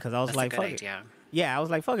 Right? Because I was That's like, a good fuck idea. it. Yeah, I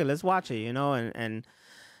was like, fuck it, let's watch it, you know? And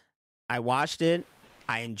I watched it.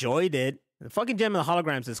 I enjoyed it. The fucking Gem and the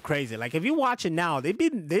Holograms is crazy. Like, if you watch it now,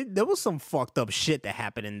 there was some fucked up shit that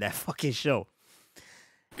happened in that fucking show.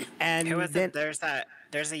 And there's a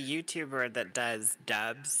YouTuber that does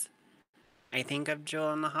dubs, I think, of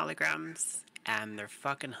Jewel and the Holograms, and they're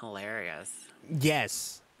fucking hilarious.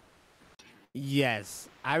 Yes.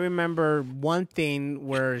 I remember one thing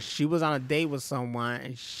where she was on a date with someone,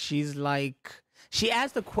 and she's like, she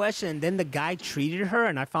asked a question, then the guy treated her,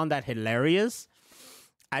 and I found that hilarious.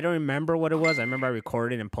 I don't remember what it was. I remember I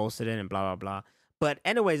recorded and posted it and blah, blah, blah. But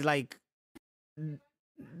anyways, like,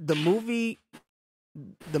 the movie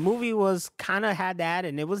was kind of had that,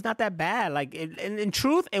 and it was not that bad. Like, in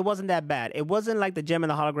truth, it wasn't that bad. It wasn't like the Gem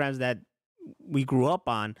and the Holograms that we grew up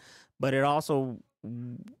on, but it also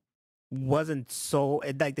wasn't so,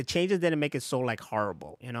 like, the changes didn't make it so, like,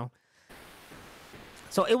 horrible, you know?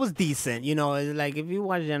 So it was decent, you know? Like, if you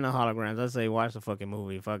watch Gem and the Holograms, I'd say watch the fucking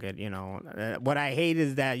movie, fuck it, you know? What I hate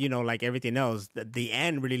is that, you know, like everything else, the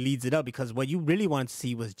end really leads it up, because what you really wanted to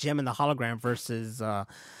see was Gem and the Hologram versus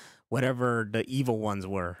whatever the evil ones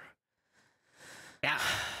were. Yeah.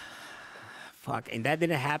 Fuck, and that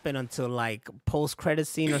didn't happen until like post-credit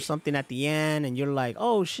scene or something at the end, and you're like,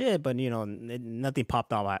 oh shit, but you know, nothing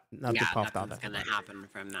popped out. Nothing popped out. Nothing's gonna happen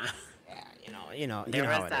from that. Yeah, you know There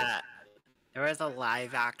how was it is. there was a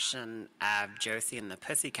live action of Josie and the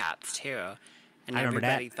Pussycats too, and I remember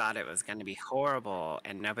everybody that. thought it was gonna be horrible,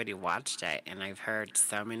 and nobody watched it. And I've heard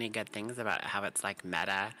so many good things about how it's like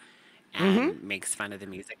meta and makes fun of the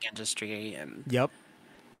music industry and. Yep.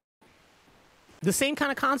 The same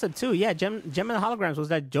kind of concept too. Yeah, Gem and the Holograms was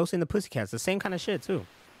that Josie and the Pussycats. The same kind of shit too.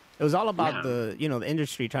 It was all about the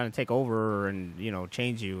industry trying to take over and, you know,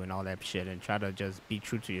 change you and all that shit, and try to just be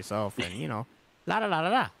true to yourself and, you know, la la la la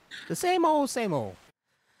la. The same old, same old.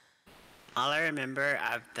 All I remember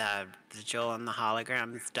of the Joel and the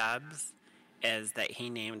Holograms dubs is that he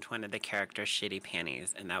named one of the characters Shitty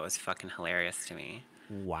Panties, and that was fucking hilarious to me.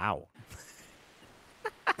 Wow.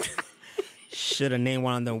 Should have named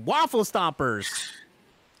one of them Waffle Stompers.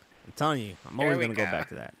 I'm telling you, I'm always going to go back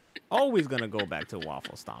to that. Always going to go back to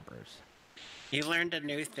Waffle Stompers. You learned a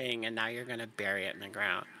new thing, and now you're gonna bury it in the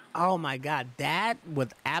ground. Oh my god, that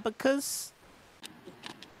with abacus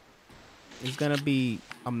is gonna be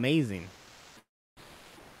amazing.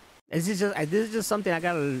 This is just something I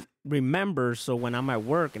gotta remember. So when I'm at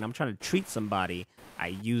work and I'm trying to treat somebody, I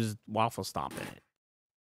use waffle stomp in it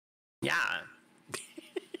Yeah.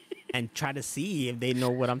 and try to see if they know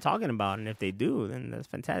what I'm talking about. And if they do, then that's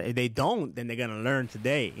fantastic. If they don't, then they're gonna learn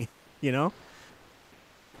today. You know?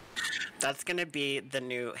 That's gonna be the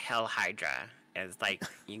new Hell Hydra. Is like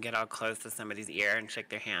you get all close to somebody's ear and shake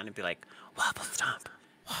their hand and be like, waffle stomp.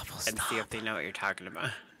 Waffle And stomp. see if they know what you're talking about.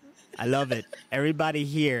 I love it. Everybody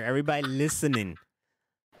here, everybody listening,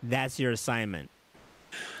 that's your assignment.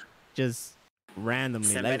 Just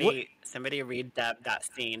randomly, Somebody redub that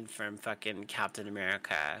scene from fucking Captain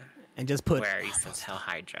America and just put where he says Hell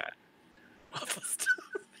Hydra. Waffle stomp.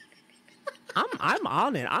 I'm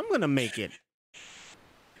on it. I'm gonna make it.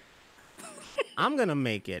 I'm gonna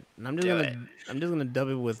make it. And I'm just gonna dub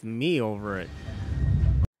it with me over it.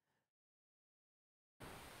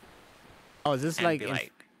 Oh, is this And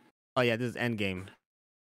like, oh yeah, this is Endgame.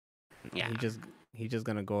 Yeah. He just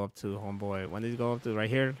gonna go up to homeboy. When does he go up to right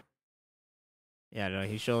here? Yeah, no,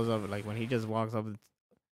 he shows up like when he just walks up.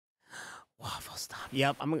 Waffle stomp.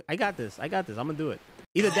 Yep, I got this. I'm gonna do it.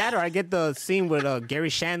 Either that or I get the scene where Gary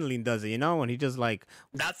Shandling does it. You know, when he just like.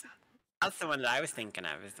 That's the one that I was thinking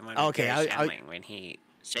of. Is the one Okay, Gary Shandling, when he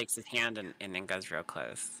shakes his hand and then goes real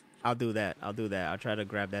close. I'll do that. I'll try to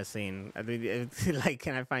grab that scene. I mean, like,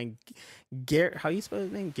 can I find Gary? How you spell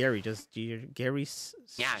his name? Gary. Just Gary.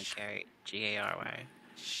 Yeah, Gary. Gary.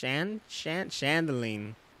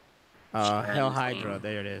 Shandling. Hell Hydra.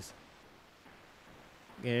 There it is.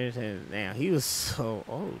 Damn, he was so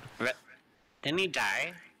old. Didn't he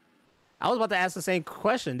die? I was about to ask the same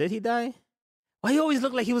question. Did he die? Why he always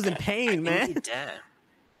looked like he was in pain, man? He did.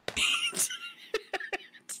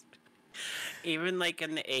 Even like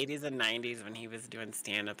in the 80s and 90s when he was doing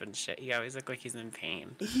stand-up and shit, he always looked like he's in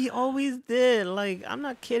pain. He always did. Like, I'm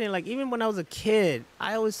not kidding. Like, even when I was a kid,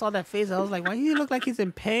 I always saw that face. I was like, why do he look like he's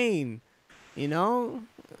in pain? You know?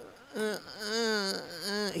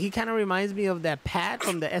 He kind of reminds me of that Pat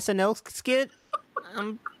from the SNL skit.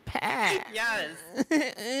 I'm Pat. Yes.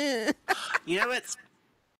 You know what's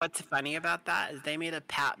funny about that is they made a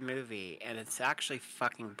Pat movie, and it's actually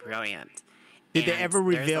fucking brilliant. Did they ever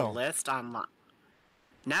reveal? There's a list online.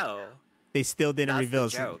 No. They still didn't reveal.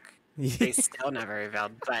 That's the joke. They still never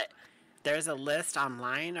revealed. But there's a list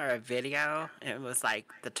online or a video. And it was like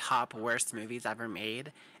the top worst movies ever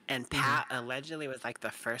made. And Pat allegedly was like the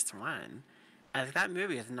first one. Like, that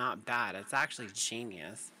movie is not bad. It's actually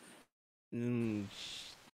genius. I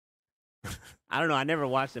don't know. I never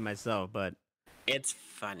watched it myself, but it's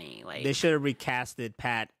funny. Like, they should have recasted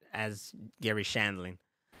Pat as Gary Shandling.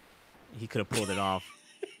 He could have pulled it off.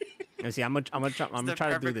 And see, I'm gonna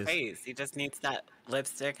try to do this. Face. He just needs that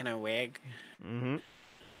lipstick and a wig. I'm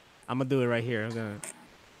gonna do it right here. I'm gonna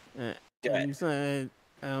do it.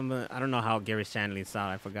 I don't know how Gary Shandling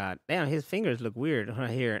sound. I forgot. Damn, his fingers look weird when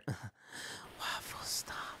I hear it. Waffle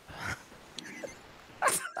stomp.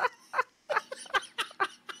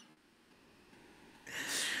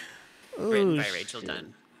 Written by Rachel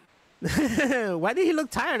Dunn. Why did he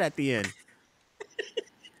look tired at the end?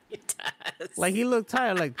 He does. Like, he looked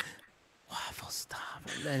tired, like, waffle stomp.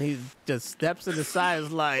 And then he just steps to the side,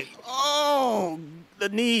 is like, oh, the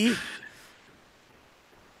knee.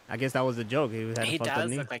 I guess that was a joke. He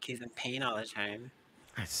does look like he's in pain all the time.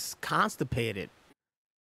 It's constipated.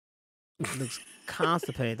 He looks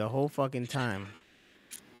constipated the whole fucking time.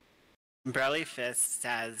 Burly Fist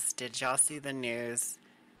says, did y'all see the news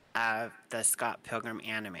of the Scott Pilgrim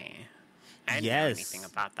anime? I didn't know anything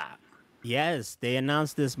about that. Yes, they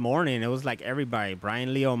announced this morning. It was like everybody.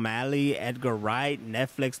 Brian Lee O'Malley, Edgar Wright,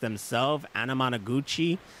 Netflix themselves, Anna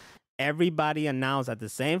Monoguchi. Everybody announced at the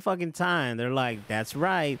same fucking time. They're like, that's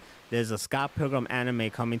right. There's a Scott Pilgrim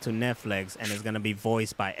anime coming to Netflix, and it's going to be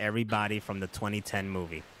voiced by everybody from the 2010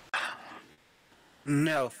 movie.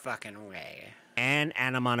 No fucking way. And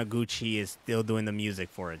Anna Monoguchi is still doing the music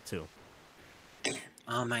for it, too.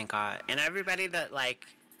 Oh, my God. And everybody that, like,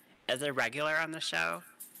 is a regular on the show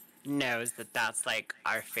knows that that's, like,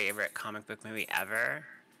 our favorite comic book movie ever.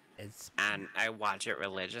 And I watch it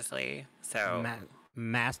religiously, so...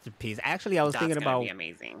 Masterpiece. Actually, I was thinking about... That's gonna be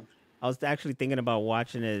amazing. I was actually thinking about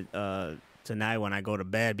watching it tonight when I go to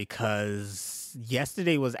bed, because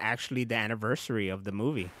yesterday was actually the anniversary of the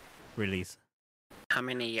movie release. How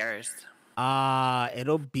many years?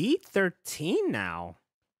 It'll be 13 now.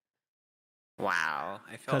 Wow,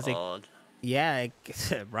 I feel old. Yeah,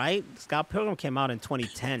 right? Scott Pilgrim came out in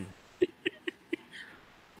 2010.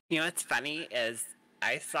 You know what's funny is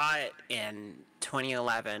I saw it in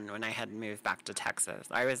 2011 when I had moved back to Texas.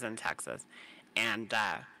 I was in Texas, and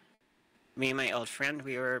me and my old friend,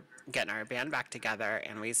 we were getting our band back together,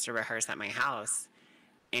 and we used to rehearse at my house.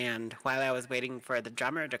 And while I was waiting for the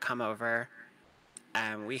drummer to come over,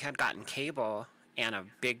 we had gotten cable and a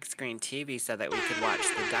big screen TV so that we could watch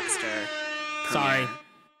the Dexter premiere.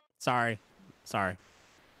 Sorry.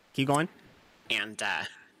 Keep going. And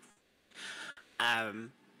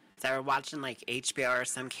so we're watching like HBO or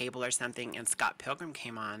some cable or something, and Scott Pilgrim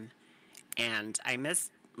came on, and I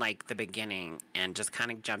missed like the beginning and just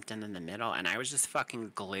kind of jumped in the middle, and I was just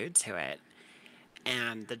fucking glued to it.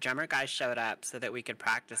 And the drummer guy showed up so that we could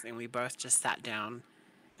practice, and we both just sat down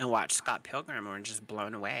and watched Scott Pilgrim, and we're just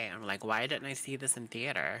blown away. I'm like, why didn't I see this in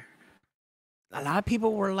theater? A lot of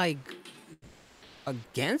people were like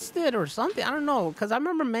against it or something. I don't know, because I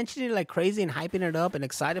remember mentioning it like crazy and hyping it up and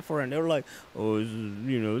excited for it, and they were like, oh,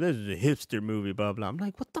 this is a hipster movie, blah blah. I'm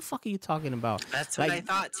like, what the fuck are you talking about? That's like, what I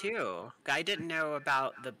thought too. I didn't know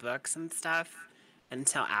about the books and stuff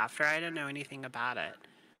until after. I didn't know anything about it,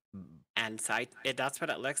 and so that's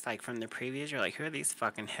what it looks like from the previews. You're like, who are these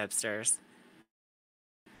fucking hipsters?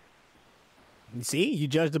 See, you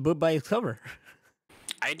judge the book by its cover.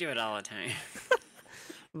 I do it all the time.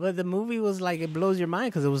 But the movie was like, it blows your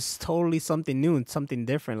mind because it was totally something new and something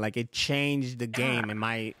different. Like, it changed the game. In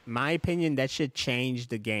my opinion, that shit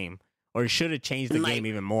changed the game, or it should have changed the game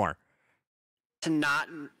even more.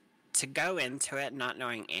 To go into it not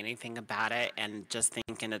knowing anything about it and just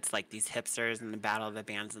thinking it's like these hipsters and the battle of the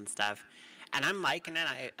bands and stuff, and I'm liking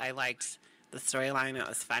it. I liked the storyline. It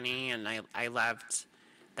was funny, and I loved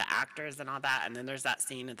the actors and all that. And then there's that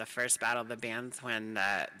scene at the first battle of the bands when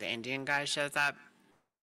the Indian guy shows up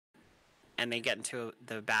and they get into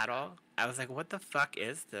the battle. I was like, what the fuck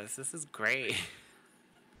is this? This is great.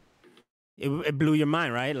 It blew your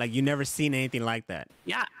mind, right? Like, you never seen anything like that.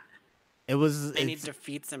 Yeah. It was. And he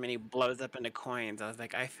defeats him and he blows up into coins. I was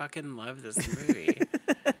like, I fucking love this movie.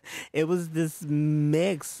 It was this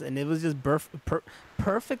mix, and it was just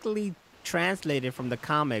perfectly translated from the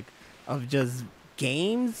comic of just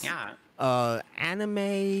games, anime,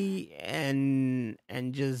 and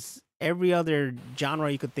just every other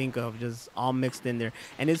genre you could think of, just all mixed in there.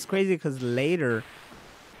 And it's crazy because later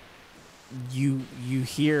you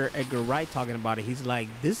hear Edgar Wright talking about it. He's like,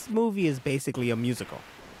 this movie is basically a musical.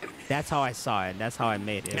 That's how I saw it. That's how I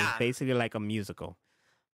made it. It was basically like a musical.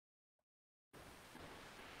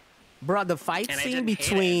 Bro, the fight scene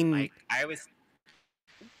between...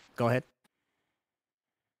 Go ahead.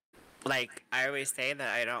 Like, I always say that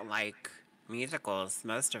I don't like musicals,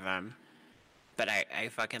 most of them. But I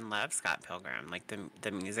fucking love Scott Pilgrim. Like,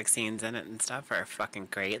 the music scenes in it and stuff are fucking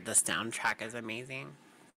great. The soundtrack is amazing.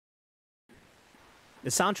 The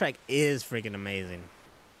soundtrack is freaking amazing.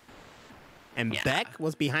 And Beck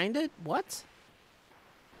was behind it? What?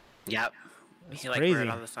 Yep. That's he crazy. Wrote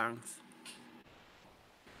all the songs.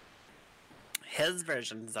 His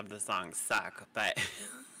versions of the songs suck, but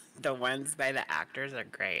the ones by the actors are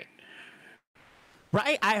great.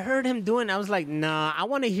 Right, I heard him doing. I was like, nah, I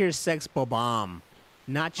want to hear "Sex Bomb,"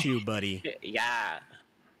 not you, buddy. Yeah.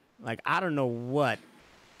 Like, I don't know what.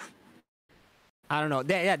 I don't know.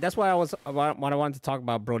 Yeah, that's what I wanted to talk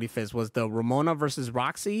about. Brody Fist was the Ramona versus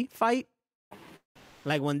Roxy fight.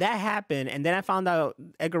 Like, when that happened, and then I found out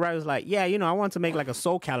Edgar Wright was like, yeah, I want to make like a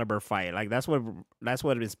Soul Calibur fight. Like, that's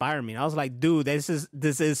what inspired me. And I was like, dude, this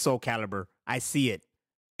is Soul Calibur. I see it.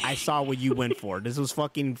 I saw what you went for. This was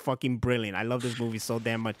fucking brilliant. I love this movie so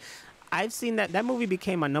damn much. I've seen that movie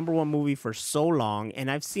became my number one movie for so long, and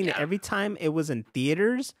I've seen it every time it was in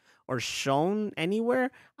theaters or shown anywhere.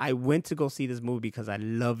 I went to go see this movie because I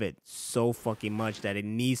love it so fucking much that it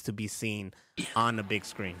needs to be seen on the big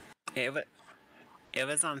screen. It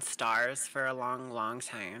was on Stars for a long, long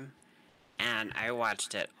time, and I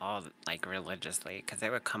watched it all like religiously because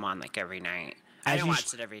it would come on like every night. I didn't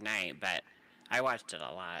watch it every night, but I watched it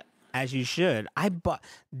a lot. As you should. I bought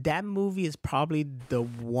that movie. Is probably the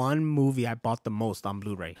one movie I bought the most on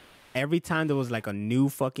Blu-ray. Every time there was like a new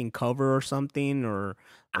fucking cover or something, or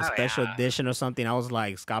a special edition or something, I was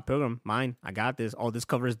like, Scott Pilgrim, mine. I got this. Oh, this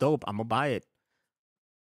cover is dope. I'm gonna buy it.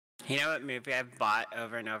 You know what movie I've bought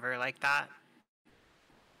over and over like that?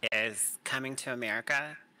 Is Coming to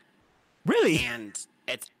America. Really? And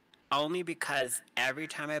it's only because every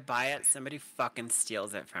time I buy it, somebody fucking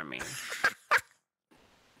steals it from me.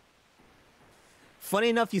 Funny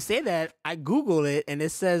enough, you say that. I Googled it, and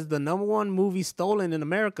it says the number one movie stolen in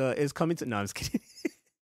America is Coming to... No, I'm just kidding.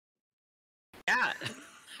 Yeah,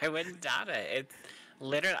 I wouldn't doubt it. It's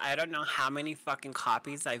literally... I don't know how many fucking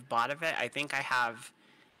copies I've bought of it. I think I have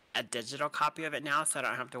a digital copy of it now, so I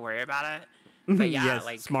don't have to worry about it. But yeah, Yes,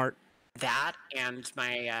 like smart. that and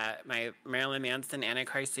my Marilyn Manson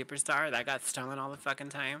Antichrist Superstar that got stolen all the fucking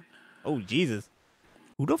time. Oh Jesus,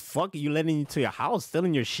 who the fuck are you letting into your house,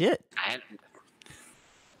 stealing your shit?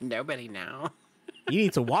 Nobody now. You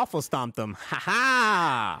need to waffle stomp them. Ha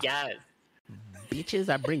ha! Yes. Bitches,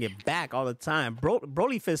 I bring it back all the time.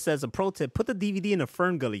 Broly Fist says a pro tip: put the DVD in a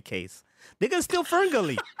Fern Gully case. They're gonna steal Fern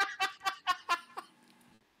Gully.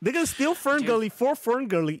 They're gonna steal Fern Gully for Fern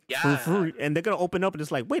Gully for free, and they're gonna open up and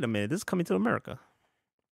it's like, wait a minute, this is coming to America.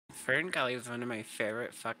 Fern Gully is one of my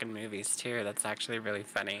favorite fucking movies too. That's actually really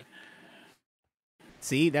funny.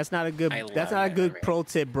 See, that's not a good pro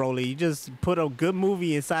tip, Broly. You just put a good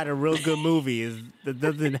movie inside a real good movie. That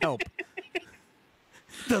doesn't help.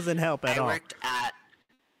 Doesn't help at all. I worked at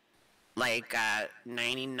like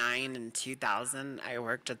 99 and 2000. I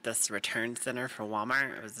worked at this return center for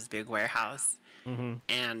Walmart. It was this big warehouse. Mm-hmm.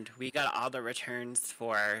 And we got all the returns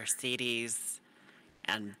for CDs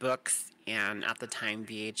and books and at the time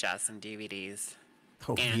VHS and DVDs.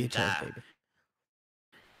 Oh, and, VHS, baby.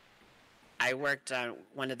 I worked on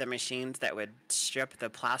one of the machines that would strip the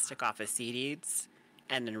plastic off of CDs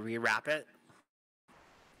and then rewrap it.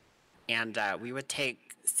 And we would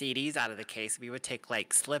take CDs out of the case. We would take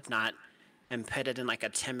like Slipknot and put it in like a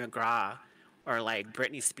Tim McGraw or like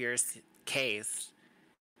Britney Spears case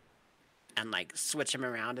and like switch them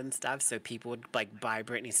around and stuff so people would like buy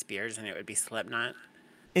Britney Spears and it would be Slipknot.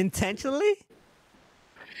 Intentionally?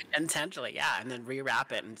 Intentionally, yeah. And then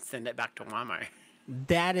rewrap it and send it back to Walmart.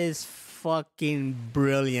 That is fucking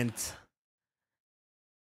brilliant.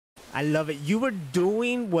 I love it. You were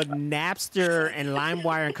doing what Napster and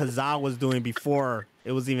LimeWire and Kazaa was doing before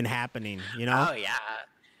it was even happening, you know? Oh, yeah.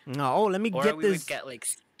 Oh, let me or get we this. Would get like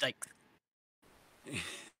like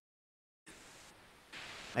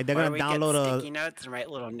they're gonna download sticky notes and write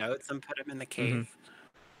little notes and put them in the cave.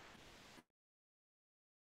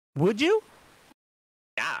 Mm-hmm. Would you?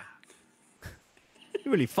 Yeah.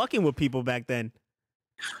 You really fucking with people back then.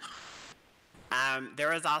 There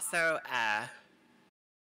was also I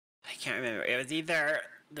can't remember. It was either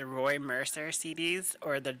the Roy Mercer CDs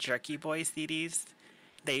or the Jerky Boy CDs.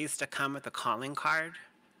 They used to come with a calling card,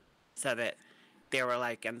 so that they were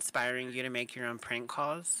like inspiring you to make your own prank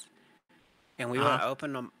calls. And we would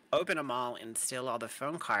open them all and steal all the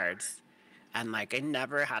phone cards. And like I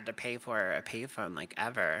never had to pay for a payphone like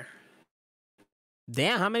ever.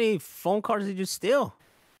 Damn, how many phone cards did you steal?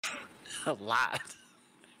 A lot.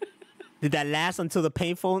 Did that last until the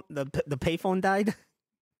payphone died?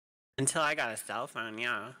 Until I got a cell phone,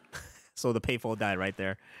 yeah. So the payphone died right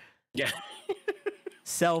there. Yeah.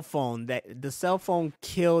 Cell phone. The cell phone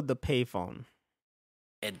killed the payphone.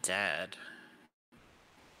 It did.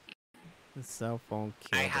 The cell phone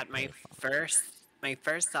killed. I had my first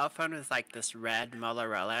cell phone was like this red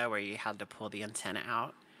Motorola where you had to pull the antenna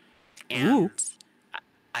out, and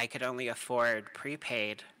I could only afford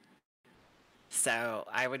prepaid. So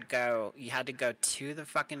you had to go to the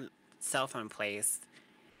fucking cell phone place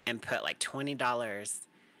and put like $20,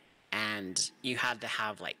 and you had to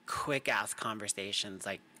have like quick ass conversations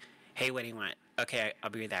like, hey, what do you want? Okay, I'll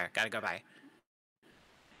be there. Gotta go by.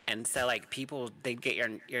 And so like people, they'd get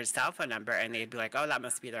your cell phone number and they'd be like, oh, that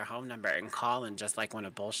must be their home number, and call and just like want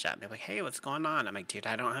to bullshit. And they're like, hey, what's going on? I'm like, dude,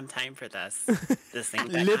 I don't have time for this. This thing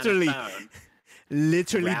literally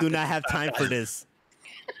do not have time for this.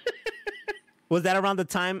 Was that around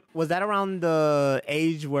the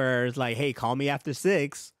age where it's like, hey, call me after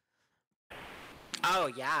 6? Oh,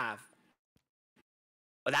 yeah.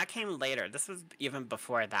 Well, that came later. This was even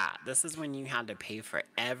before that. This is when you had to pay for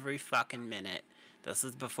every fucking minute. This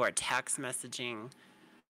was before text messaging.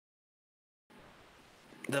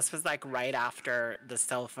 This was like right after the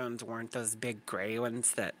cell phones weren't those big gray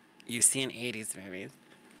ones that you see in 80s movies.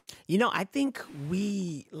 You know, I think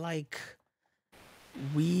we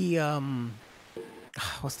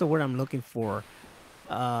what's the word I'm looking for?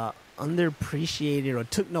 Underappreciated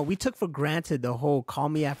or we took for granted the whole call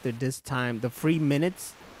me after this time, the free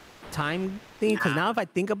minutes time thing. Because now if I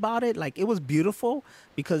think about it, like it was beautiful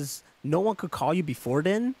because no one could call you before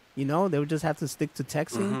then, you know, they would just have to stick to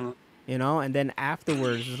texting, you know, and then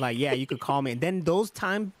afterwards it's like, yeah, you could call me. And then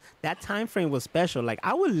that time frame was special. Like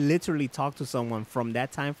I would literally talk to someone from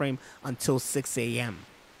that time frame until 6 a.m.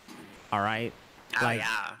 All right. Like,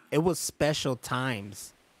 it was special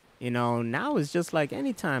times, you know. Now it's just like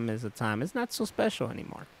any time is a time. It's not so special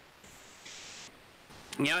anymore.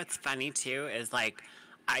 You know what's funny too is like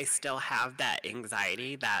I still have that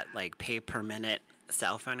anxiety, that like pay per minute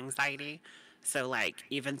cell phone anxiety. So like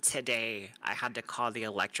even today I had to call the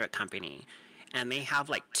electric company, and they have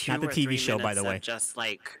like 2 not the or TV 3 show, minutes by the way. of just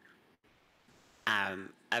like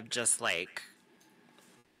of just like,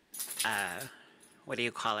 what do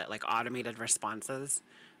you call it? Like automated responses.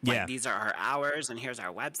 Like, Yeah. these are our hours, and here's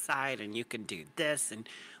our website, and you can do this, and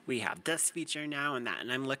we have this feature now and that.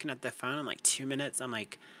 And I'm looking at the phone, I'm like, 2 minutes. I'm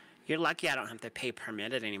like, you're lucky I don't have to pay per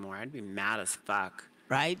minute anymore. I'd be mad as fuck.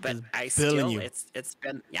 Right? But Just I billing still, you. it's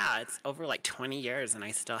been, yeah, it's over like 20 years, and I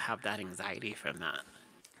still have that anxiety from that.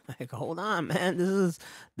 Like, hold on, man. This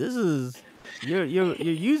is you're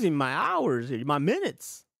using my hours, my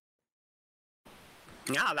minutes.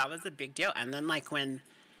 Yeah, that was a big deal. And then like when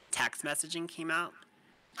text messaging came out,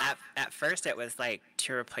 at first it was like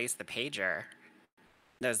to replace the pager.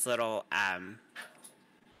 Those little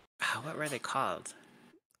what were they called?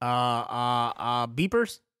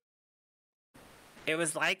 Beepers. It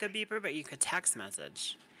was like a beeper, but you could text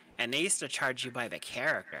message. And they used to charge you by the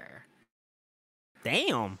character.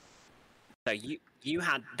 Damn. So you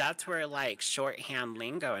had, that's where like shorthand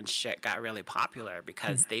lingo and shit got really popular,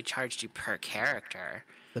 because they charged you per character.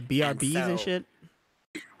 The BRBs and so- shit.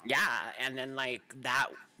 Yeah, and then like that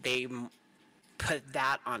they put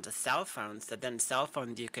that onto cell phones. So then cell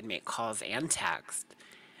phones you could make calls and text,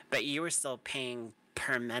 but you were still paying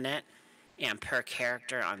per minute and per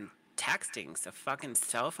character on texting. So fucking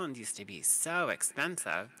cell phones used to be so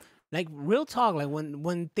expensive. Like real talk, like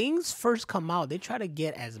when things first come out, they try to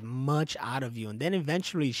get as much out of you, and then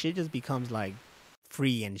eventually shit just becomes like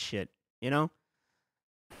free and shit. You know?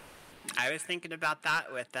 I was thinking about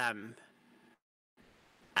that with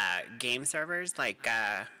game servers, like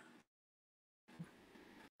God,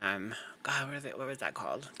 what was that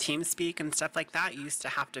called? TeamSpeak and stuff like that. You used to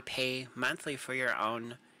have to pay monthly for your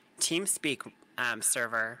own TeamSpeak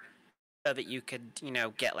server, so that you could,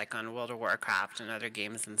 get like on World of Warcraft and other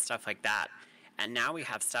games and stuff like that. And now we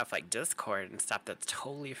have stuff like Discord and stuff that's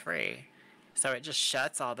totally free. So it just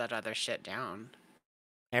shuts all that other shit down.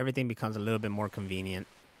 Everything becomes a little bit more convenient.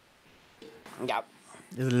 Yep.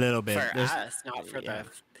 Just a little bit. For us, not for the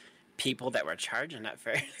people that were charging at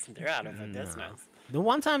first. They're out of the business. The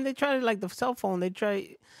one time they tried like the cell phone, they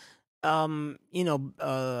try,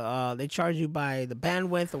 they charge you by the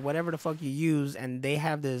bandwidth or whatever the fuck you use, and they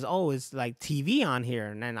have this. Oh, it's like TV on here,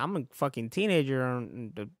 and then I'm a fucking teenager,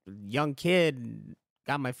 and a young kid,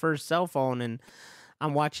 got my first cell phone, and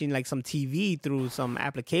I'm watching like some TV through some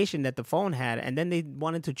application that the phone had, and then they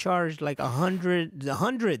wanted to charge like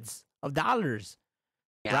hundreds of dollars,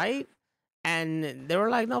 right? And they were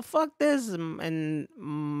like, no, fuck this. And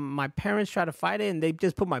my parents tried to fight it, and they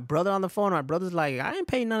just put my brother on the phone. My brother's like, I ain't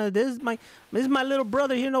paying none of this. This is my little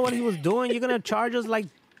brother. You know what he was doing? You're going to charge us like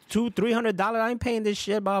 $200-$300. I ain't paying this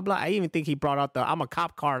shit, blah, blah. I even think he brought out the I'm a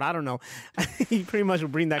cop card. I don't know. He pretty much will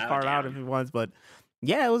bring that card out if he wants. But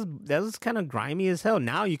yeah, that was kind of grimy as hell.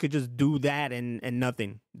 Now you could just do that and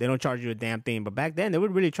nothing. They don't charge you a damn thing. But back then, they were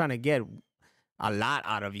really trying to get a lot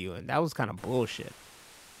out of you. And that was kind of bullshit.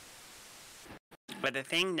 But the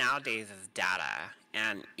thing nowadays is data.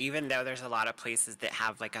 And even though there's a lot of places that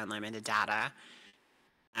have like unlimited data,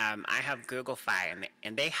 I have Google Fi,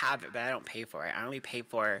 and they have it, but I don't pay for it. I only pay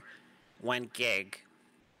for 1 gig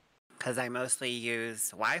because I mostly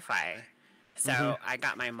use Wi-Fi. So I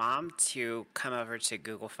got my mom to come over to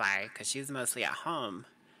Google Fi because she's mostly at home.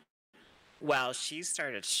 Well, she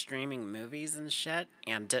started streaming movies and shit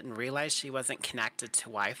and didn't realize she wasn't connected to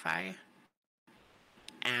Wi-Fi,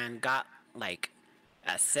 and got like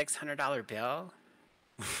a $600 bill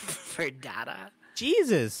for data.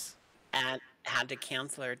 Jesus. And had to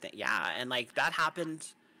cancel her thing. Yeah, and like that happened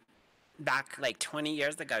back like 20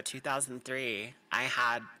 years ago, 2003. I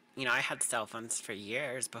had cell phones for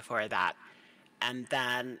years before that. And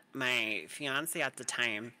then my fiance at the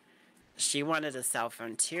time, she wanted a cell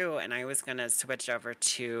phone too, and I was going to switch over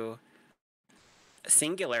to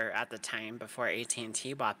Singular at the time before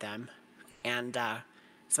AT&T bought them. And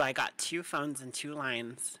so I got 2 phones and 2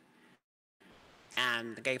 lines,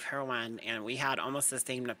 and gave her one, and we had almost the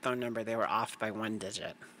same phone number. They were off by 1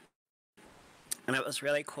 digit. And it was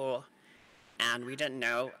really cool. And we didn't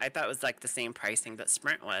know. I thought it was like the same pricing that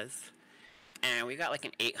Sprint was. And we got like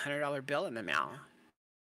an $800 bill in the mail.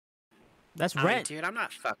 That's I'm rent. like, dude, I'm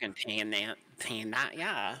not fucking paying that,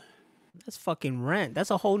 yeah. That's fucking rent.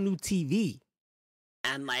 That's a whole new TV.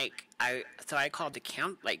 And like, I called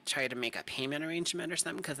to try to make a payment arrangement or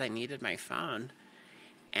something because I needed my phone.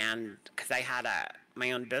 And because I had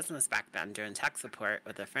my own business back then doing tech support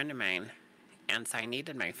with a friend of mine. And so I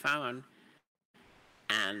needed my phone.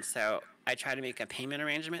 And so I tried to make a payment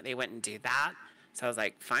arrangement. They wouldn't do that. So I was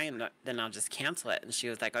like, fine, then I'll just cancel it. And she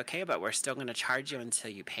was like, okay, but we're still going to charge you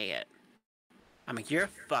until you pay it. I'm like, you're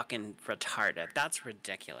fucking retarded. That's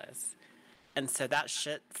ridiculous. And so that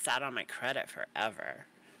shit sat on my credit forever.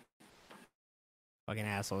 Fucking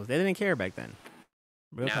assholes. They didn't care back then.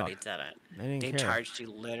 Real No, talk. they didn't. They didn't They care. charged you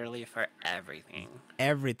literally for everything.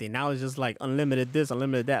 Everything. Now it's just like unlimited this,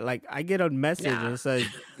 unlimited that. Like I get a message Yeah. and it says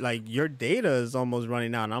like your data is almost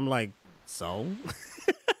running out, and I'm like, so.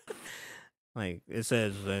 Like it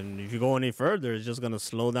says, and if you go any further, it's just gonna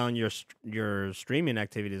slow down your streaming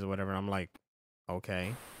activities or whatever. I'm like,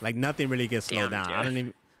 okay. Like nothing really gets slowed Damn, down.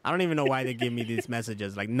 dude. I don't even know why they give me these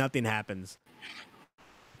messages. Like nothing happens.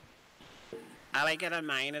 All I get on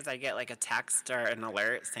mine is I get like a text or an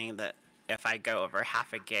alert saying that if I go over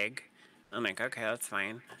half a gig, I'm like, okay, that's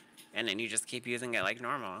fine. And then you just keep using it like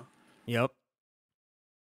normal. Yep.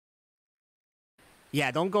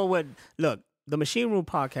 Yeah, don't go with. Look, the Machine Room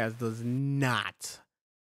podcast does not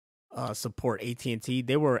support AT&T.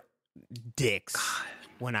 They were dicks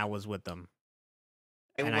when I was with them,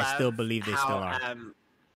 and I still believe they still are.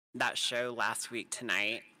 That show last week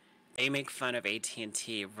tonight, they make fun of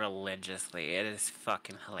AT&T religiously. It is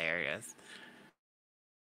fucking hilarious.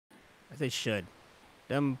 They should.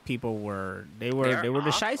 Them people were the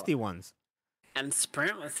awful. shiesty ones. And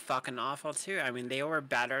Sprint was fucking awful too. I mean, they were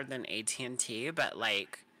better than AT&T, but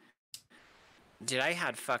like, dude, I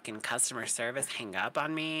had fucking customer service hang up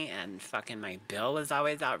on me, and fucking my bill was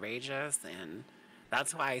always outrageous, and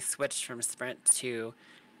that's why I switched from Sprint to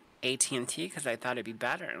AT&T, because I thought it'd be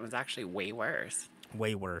better. It was actually way worse.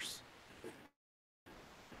 Way worse.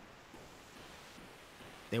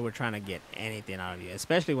 They were trying to get anything out of you,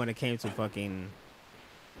 especially when it came to fucking.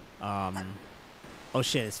 Oh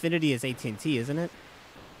shit! Xfinity is AT&T, isn't it?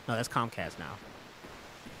 No, that's Comcast now.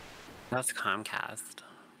 That's Comcast.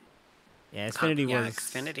 Yeah, Xfinity was.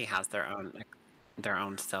 Xfinity has their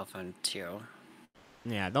own cell phone too.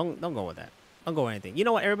 Yeah, don't go with that. Don't go with anything. You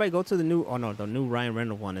know what? Everybody go to the new. Oh no, the new Ryan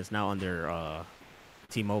Reynolds one is now under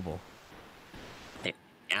T-Mobile.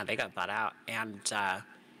 They got bought out, and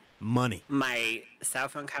money. My cell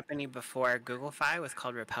phone company before Google Fi was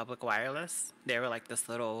called Republic Wireless. They were like this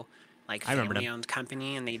little like family-owned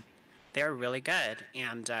company, and they were really good.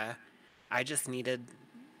 And I just needed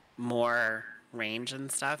more range and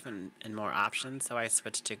stuff and more options, so I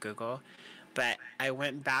switched to Google. But I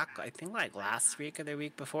went back, I think like last week or the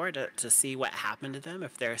week before, to see what happened to them,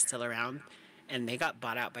 if they're still around. And they got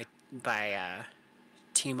bought out by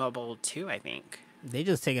T-Mobile too, I think. They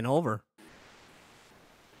just taking over.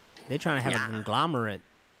 They're trying to have a conglomerate.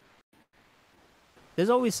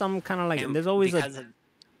 There's always some kind of like. There's always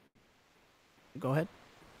Go ahead.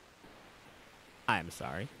 I'm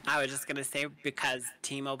sorry. I was just gonna say, because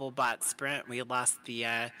T-Mobile bought Sprint, we lost the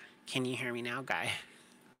 "Can you hear me now" guy.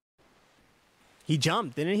 He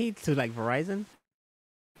jumped, didn't he, to like Verizon?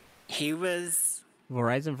 He was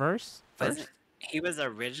Verizon first. He was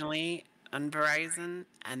originally on Verizon,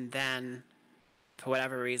 and then for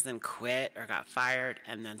whatever reason quit or got fired,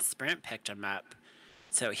 and then Sprint picked him up.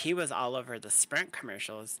 So he was all over the Sprint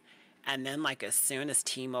commercials. And then, like, as soon as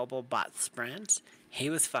T-Mobile bought Sprint,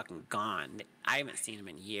 he was fucking gone. I haven't seen him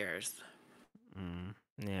in years.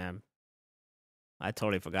 Yeah. I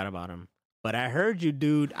totally forgot about him. But I heard you,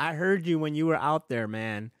 dude. I heard you when you were out there,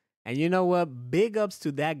 man. And you know what? Big ups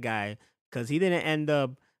to that guy, because he didn't end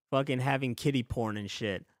up fucking having kitty porn and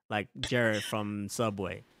shit like Jared from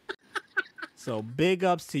Subway. So big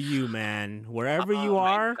ups to you, man. Wherever you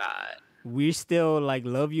are, we still like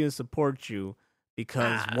love you and support you.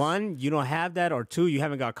 Because one, you don't have that, or two, you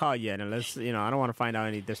haven't got caught yet. Unless, I don't want to find out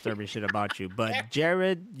any disturbing shit about you. But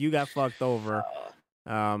Jared, you got fucked over.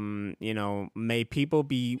 May people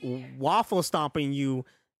be waffle stomping you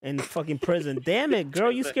in the fucking prison. Damn it,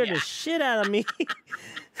 girl, you scared the shit out of me.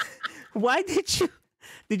 Why did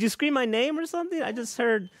you scream my name or something? I just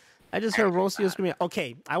heard Rocio screaming.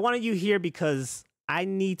 Okay, I wanted you here because I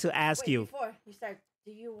need to ask you. Before you start,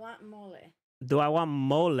 do you want mole? Do I want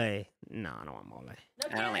mole? No, I don't want mole.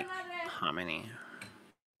 I don't like hominy.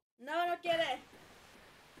 No quiere.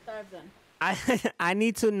 Starve then. I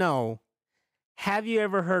need to know, have you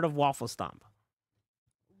ever heard of Waffle Stomp?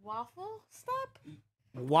 Waffle Stomp?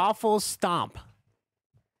 Waffle Stomp.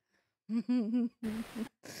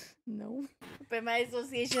 No. But my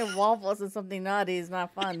association of waffles and something naughty is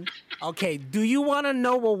not fun. Okay, do you want to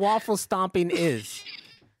know what waffle stomping is?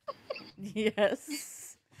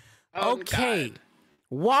 Yes. Okay. God.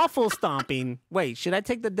 Waffle stomping. Wait, should I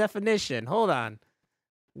take the definition? Hold on.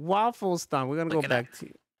 Waffle stomp. We're gonna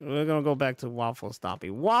go back to waffle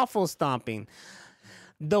stomping. Waffle stomping.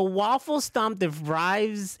 The waffle stomp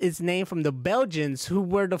derives its name from the Belgians, who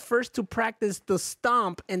were the first to practice the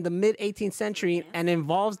stomp in the mid 18th century, and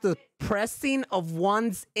involves the pressing of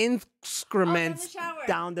one's excrements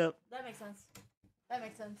down the. That makes sense.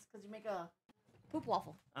 Because you make a poop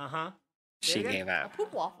waffle. She gave A up.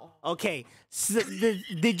 poop waffle. Okay, so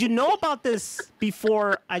did you know about this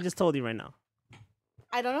before I just told you right now?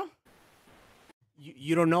 I don't know.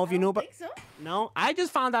 You don't know if I you knew don't about? think so. No, I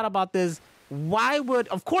just found out about this. Why would?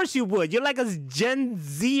 Of course you would. You're like a Gen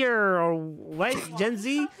Zer or what? Gen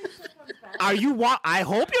Z? Are you? I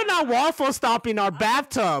hope you're not waffle stomping our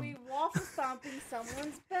bathtub. We waffle stomping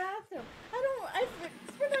someone's bathroom.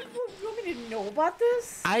 You want me to know about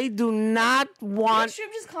this? I do not You want.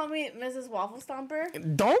 should just call me Mrs. Waffle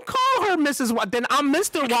Stomper. Don't call her Mrs. Then I'm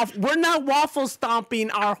Mr. Waffle. We're not waffle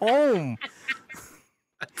stomping our home.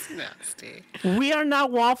 That's nasty. We are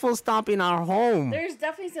not waffle stomping our home. There's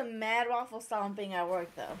definitely some mad waffle stomping at work,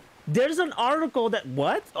 though. There's an article that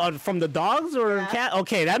what? From the dogs or Yeah. cat?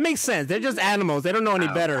 Okay, that makes sense. They're just animals. They don't know any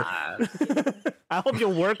better. I hope your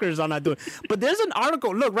workers are not doing. But there's an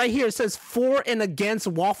article. Look right here. It says for and against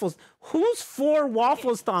waffles. Who's for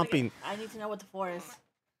waffle stomping? I need to know what the for is.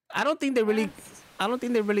 I don't think they really. I don't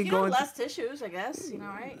think they really You go know, into. less tissues, I guess. You know,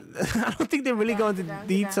 right? I don't think they really go into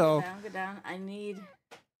detail. Go down. I need.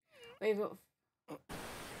 Wait.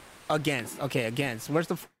 Against. Okay, against. Where's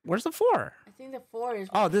the for? I think the for is.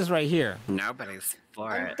 Oh, this right here. Nobody's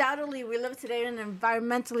for it. Undoubtedly, we live today in an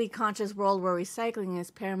environmentally conscious world where recycling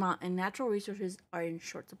is paramount and natural resources are in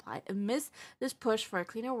short supply. Amidst this push for a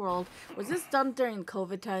cleaner world, was this done during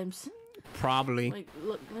COVID times? Probably. Like,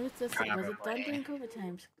 look at this. Was it done Probably. during COVID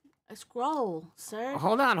times? Scroll, sir.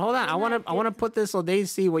 Hold on. I wanna put this so they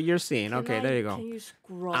see what you're seeing. Okay, there you go. Can you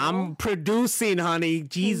scroll? I'm producing, honey.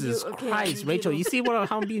 Jesus okay, Christ, you Rachel, do. you see how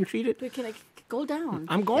I'm being treated? Wait, can I go down?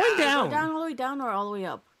 I'm going Go down. down all the way down or all the way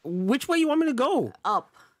up? Which way you want me to go? Up.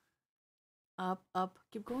 Up.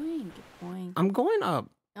 Keep going. Keep going. I'm going up.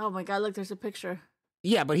 Oh my God! Look, there's a picture.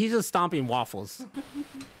 Yeah, but he's just stomping waffles.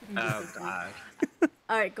 Oh God.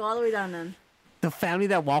 All right, go all the way down then. The family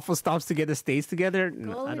that waffle stomps together stays together.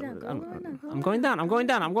 Go all the way down. Go all the way down. I'm going down. I'm going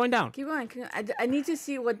down. I'm going down. Keep going. I need to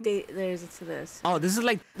see what date there is to this. Oh, this is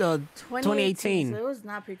like the 2018. So it was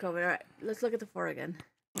not pre-COVID. All right, let's look at the four again.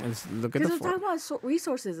 Let's look at Because the we're talking about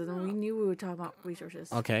resources, and we knew we were talking about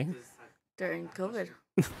resources Okay. during COVID.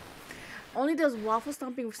 Only does waffle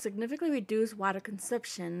stomping significantly reduce water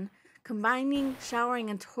consumption, combining showering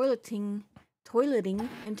and toileting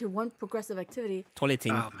into one progressive activity,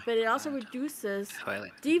 Toileting. Oh my but it also reduces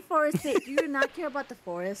toilet. deforestation. Do you not care about the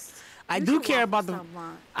forest? I You do should care waffle about the. stomp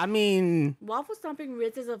more. I mean, Waffle stomping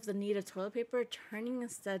rids us of the need of toilet paper, turning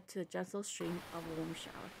instead to a gentle stream of a warm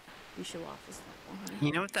shower. You should waffle stomp more, honey.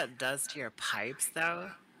 You know what that does to your pipes,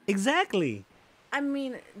 though? exactly. I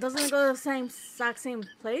mean, doesn't it go to the exact same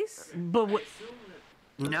place? But what?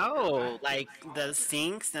 No, like the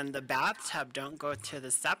sinks and the bathtub don't go to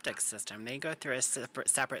the septic system. They go through a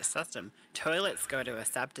separate system. Toilets go to a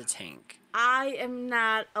septic tank. I am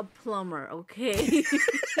not a plumber, okay?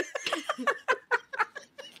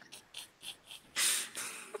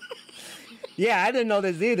 Yeah, I didn't know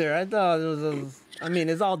this either. I thought it was. I mean,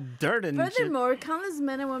 it's all dirt and shit. Furthermore, countless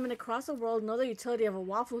men and women across the world know the utility of a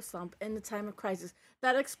waffle stomp in the time of crisis.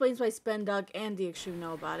 That explains why Spen Dog and the Extreme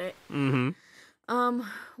know about it.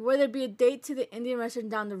 Whether it be a date to the Indian restaurant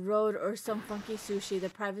down the road or some funky sushi, the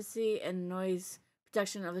privacy and noise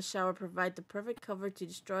protection of the shower provide the perfect cover to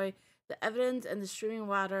destroy the evidence and the streaming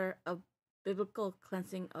water of biblical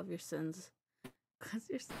cleansing of your sins. Cleanse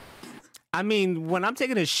your sins. I mean, when I'm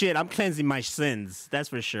taking a shit, I'm cleansing my sins. That's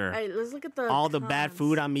for sure. All right, let's look at the All the bad cons.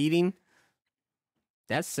 food I'm eating,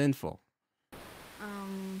 that's sinful.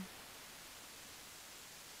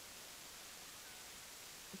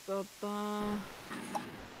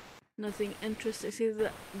 Nothing interesting. See,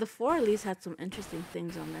 the four at least had some interesting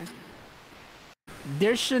things on there.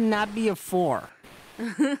 There should not be a 4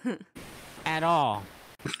 at all.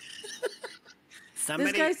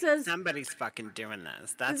 guy says- somebody's fucking doing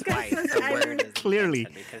this. That's guy why says the I- word is Clearly.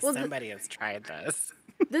 invented, because Well, somebody has tried this.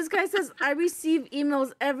 This guy says, I receive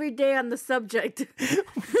emails every day on the subject.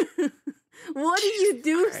 What do you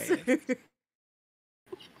do, sir?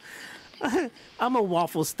 I'm a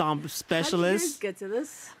waffle stomp How did you specialist. get to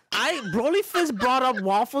this? Broly Fist brought up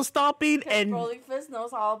waffle stomping, and Rolling Fist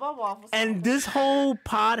knows all about waffles. this whole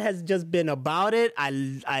pod has just been about it.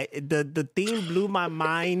 The theme blew my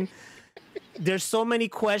mind. There's so many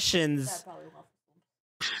questions.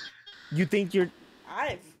 You think you're?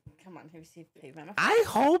 Come on, have you seen Pavement? I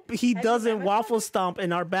hope he doesn't waffle stomp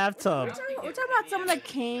in our bathtub. We're talking about someone that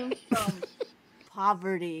came from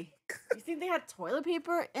poverty. You think they had toilet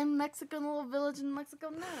paper in Mexico, in a little village in Mexico?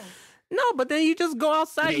 No. No, but then you just go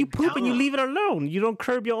outside, They you poop, and you don't. leave it alone. You don't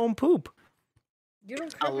curb your own poop. You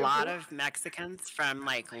don't A curb your lot poop? of Mexicans from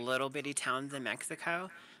like little bitty towns in Mexico,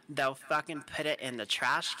 they'll fucking put it in the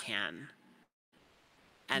trash can.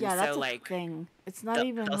 And Yeah, that's so a like thing. It's not they'll,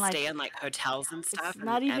 even they'll like stay in like hotels and stuff, it's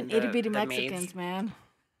not even and itty bitty the maids. Mexicans, man.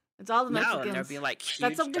 It's all the No, and Mexicans. there'll be like That's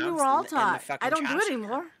huge something we dumps were all in the taught. fucking I don't do trash it can.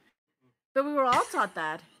 anymore, but we were all taught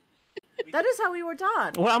that. That is how we were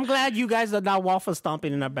taught. Well, I'm glad you guys are not waffle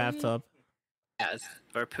stomping in our bathtub. Yes,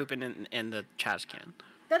 or pooping in the trash can.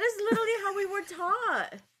 That is literally how we were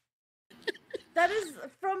taught. That is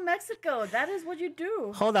from Mexico. That is what you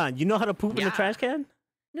do. Hold on, you know how to poop in the Yeah. trash can?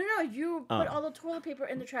 No, you put all the toilet paper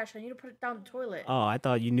in the trash can. You don't put it down the toilet. Oh, I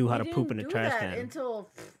thought you knew how We to poop in the didn't trash do that can. until,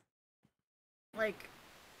 like,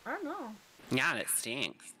 I don't know. Yeah, and it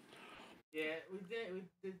stinks. Yeah, we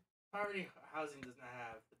did. Poverty housing does not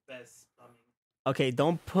have the best plumbing. Okay,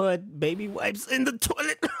 don't put baby wipes in the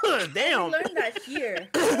toilet. We Damn. learned that here.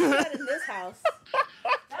 We learned that in this house.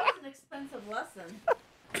 That was an expensive lesson.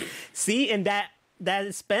 See, and that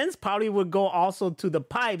expense probably would go also to the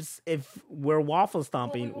pipes if we're waffle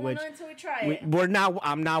stomping, Well, we which won't know until we try it. we're not.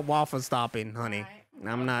 I'm not waffle stomping, honey. Alright.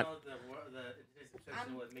 I'm not. No, his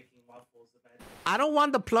obsession was making waffles. I don't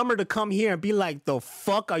want the plumber to come here and be like, "The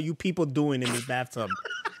fuck are you people doing in this bathtub?"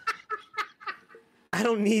 I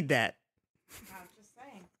don't need that. I'm just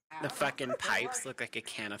saying. The fucking pipes look like a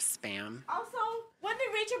can of Spam. Also, when did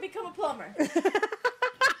Rachel become a plumber?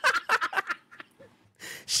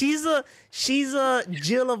 She's a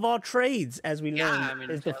Jill of all trades, as we Yeah, learned, I mean,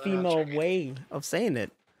 is the Jill of all female trades. way of saying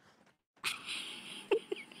it.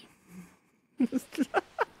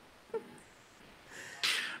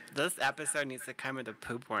 This episode needs to come with a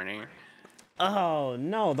poop warning. Oh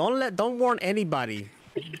no! Don't warn anybody.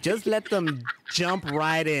 Just let them jump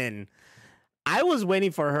right in. I was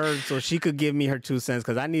waiting for her so she could give me her 2 cents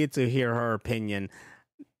because I needed to hear her opinion.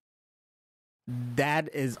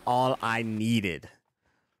 That is all I needed.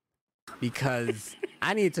 Because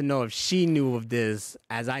I need to know if she knew of this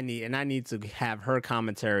and I need to have her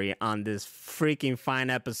commentary on this freaking fine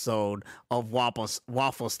episode of waffle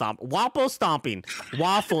stomping.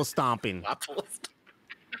 Waffles.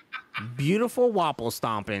 Beautiful waffle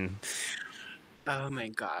stomping. Oh my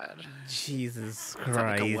god. Jesus Is that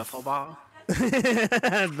like a Christ. wiffle ball?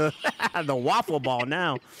 the waffle ball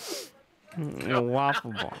now. The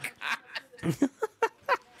waffle ball.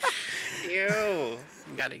 Ew.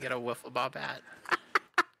 You gotta get a wiffle ball bat.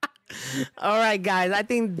 All right, guys. I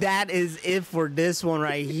think that is it for this one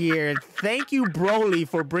right here. Thank you, Broly,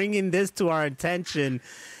 for bringing this to our attention.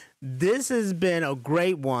 This has been a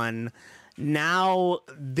great one. Now,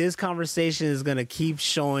 this conversation is going to keep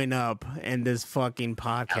showing up in this fucking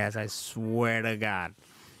podcast. I swear to God.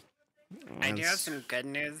 I do have some good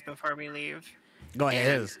news before we leave. Go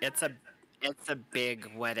ahead. And it's a big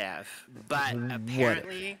what if. But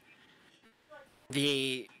apparently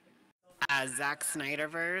the Zack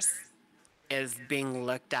Snyderverse is being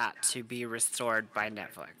looked at to be restored by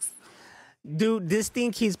Netflix. Dude, this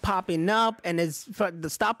thing keeps popping up, and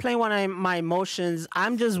stop playing with my emotions.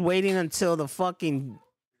 I'm just waiting until the fucking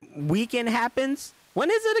weekend happens. When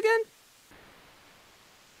is it again?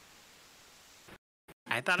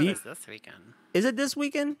 I thought it was this weekend. Is it this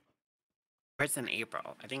weekend? Or it's in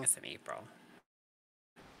April. I think it's in April.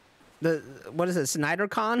 What is it,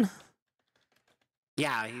 SnyderCon?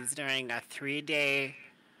 Yeah, he's doing a 3-day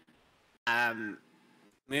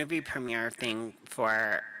movie premiere thing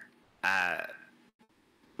for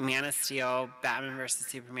Man of Steel, Batman vs.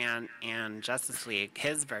 Superman, and Justice League,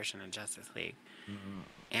 his version of Justice League.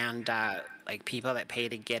 And like people that pay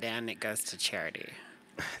to get in, it goes to charity.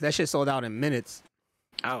 That shit sold out in minutes.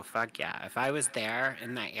 Oh fuck yeah! If I was there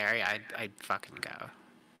in that area, I'd fucking go.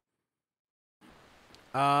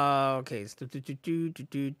 Okay. April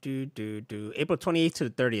 28th to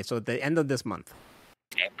the 30th, so at the end of this month.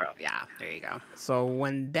 April, yeah, there you go. So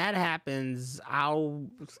when that happens, I'll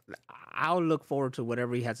look forward to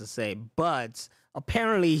whatever he has to say. But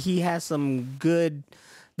apparently he has some good.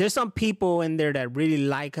 There's some people in there that really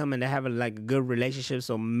like him and they have a good relationship.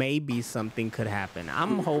 So maybe something could happen.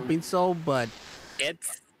 I'm hoping so, but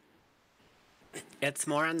it's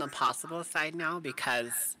more on the possible side now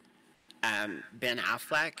because Ben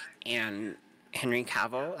Affleck and Henry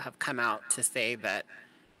Cavill have come out to say that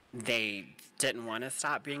they didn't want to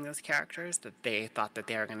stop being those characters, that they thought that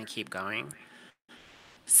they were going to keep going.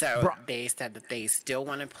 So they said that they still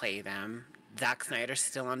want to play them. Zack Snyder's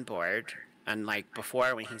still on board. And like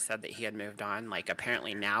before when he said that he had moved on, like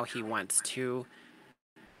apparently now he wants to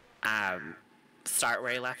start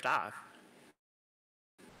where he left off.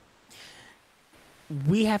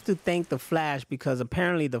 we have to thank the Flash because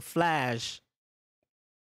apparently the Flash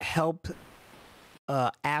helped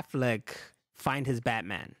Affleck find his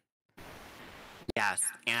Batman. Yes,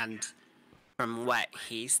 and from what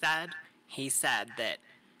he said that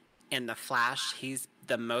in the Flash, he's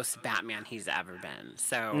the most Batman he's ever been.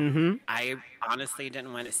 So Mm-hmm. I honestly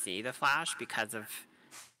didn't want to see The Flash because of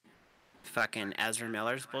fucking Ezra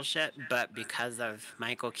Miller's bullshit, but because of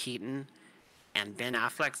Michael Keaton and Ben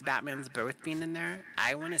Affleck's Batman's both being in there,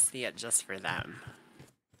 I want to see it just for them.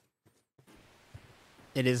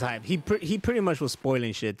 It is hype. He pretty much was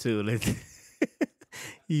spoiling shit too. Like,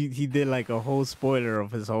 he did like a whole spoiler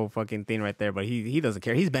of his whole fucking thing right there. But he doesn't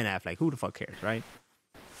care. He's Ben Affleck. Who the fuck cares, right?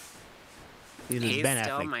 He's Ben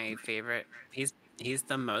still Affleck. my favorite. He's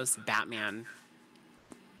the most Batman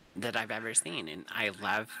that I've ever seen, and I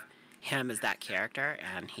love him as that character.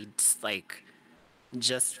 And he's like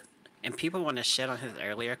just. And people want to shit on his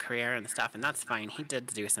earlier career and stuff, and that's fine. He did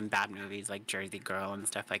do some bad movies like Jersey Girl and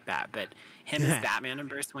stuff like that, but him as Batman and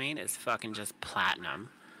Bruce Wayne is fucking just platinum.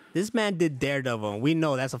 This man did Daredevil, and we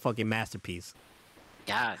know that's a fucking masterpiece.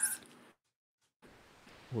 Yes.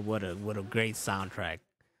 What a great soundtrack.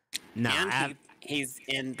 And he's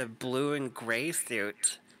in the blue and gray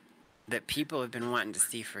suit that people have been wanting to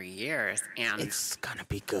see for years, and it's gonna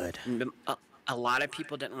be good. A lot of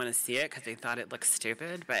people didn't want to see it because they thought it looked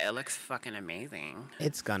stupid, but it looks fucking amazing.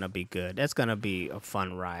 It's gonna be good. That's gonna be a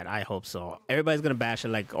fun ride. I hope so. Everybody's gonna bash it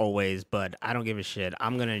like always, but I don't give a shit.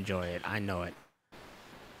 I'm gonna enjoy it. I know it.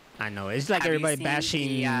 It's like everybody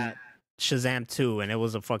bashing Shazam 2, and it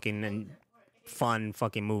was a fucking fun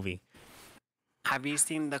fucking movie. Have you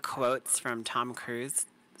seen the quotes from Tom Cruise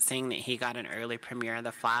saying that he got an early premiere of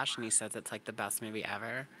The Flash, and he says it's like the best movie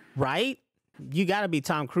ever? Right? You gotta be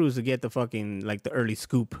Tom Cruise to get the fucking, like, the early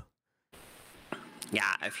scoop.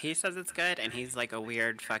 Yeah, if he says it's good, and he's like a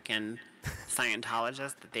weird fucking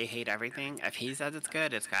Scientologist that they hate everything, if he says it's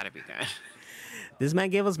good, it's gotta be good. This man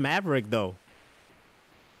gave us Maverick, though.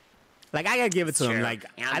 Like, I gotta give it to him. Like,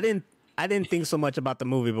 and I didn't think so much about the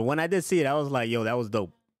movie, but when I did see it, I was like, yo, that was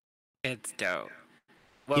dope. It's dope.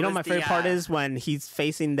 You know, my favorite part is when he's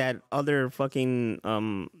facing that other fucking,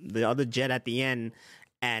 the other jet at the end,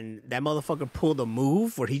 and that motherfucker pulled a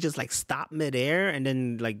move where he just, like, stopped midair and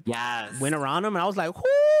then, like, went around him. And I was like, whoo,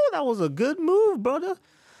 that was a good move, brother.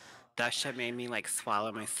 That shit made me, like,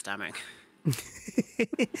 swallow my stomach.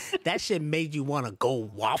 That shit made you want to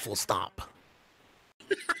go waffle stomp.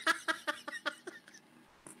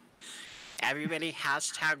 Everybody,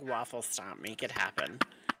 hashtag waffle stomp. Make it happen.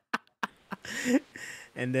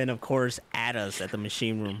 And then, of course, add us at the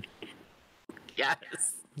machine room. Yes.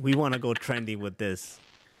 We want to go trendy with this.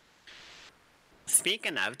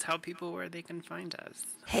 Speaking of, tell people where they can find us.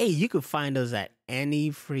 Hey, you can find us at any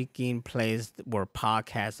freaking place where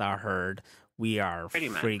podcasts are heard. We are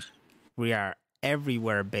we are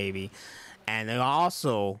everywhere, baby. And then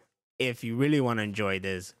also, if you really want to enjoy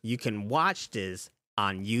this, you can watch this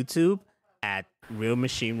on YouTube at Real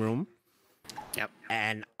Machine Room. Yep.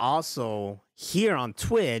 And also here on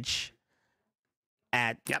Twitch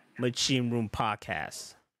at Machine Room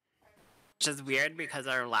Podcast. Which is weird because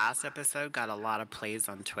our last episode got a lot of plays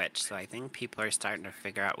on Twitch, so I think people are starting to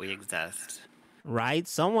figure out we exist. Right?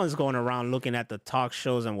 Someone's going around looking at the talk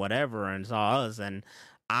shows and whatever and saw us, and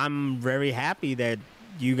I'm very happy that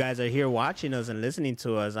you guys are here watching us and listening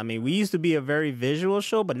to us. I mean, we used to be a very visual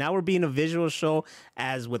show, but now we're being a visual show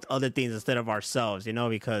as with other things instead of ourselves, you know,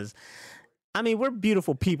 because, I mean, we're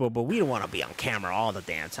beautiful people, but we don't want to be on camera all the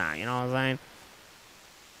damn time, you know what I'm saying?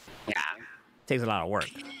 Yeah. Takes a lot of work.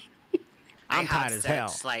 I'm tired as hell.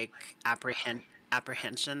 Such, like,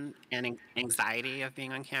 apprehension and anxiety of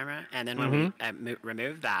being on camera, and then when we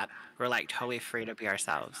remove that, we're like totally free to be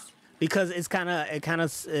ourselves. Because it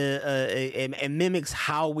mimics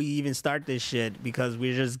how we even start this shit, because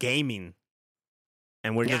we're just gaming,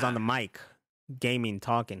 and we're just on the mic, gaming,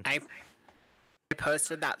 talking. I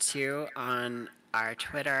posted that too on our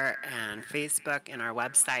Twitter and Facebook and our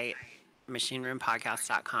website,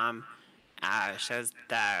 machineroompodcast.com. Shows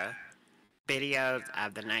the videos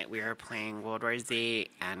of the night we were playing World War Z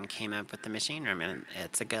and came up with the Machine Room, and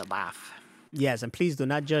it's a good laugh. Yes, and please do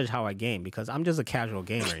not judge how I game, because I'm just a casual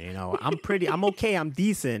gamer, you know. I'm okay, I'm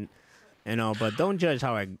decent, you know, but don't judge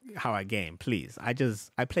how I game, please. I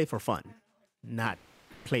play for fun, not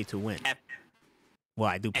play to win. Well,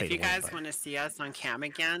 I do play to win. If you guys want to see us on cam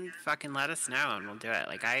again, fucking let us know and we'll do it.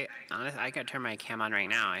 Like, honestly, I could turn my cam on right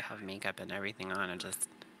now. I have makeup and everything on, and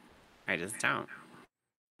I just don't.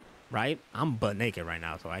 Right? I'm butt naked right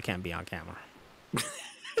now, so I can't be on camera.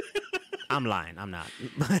 I'm lying. I'm not.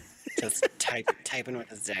 Just typing with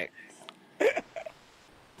his dick.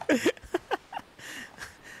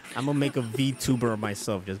 I'm gonna make a VTuber of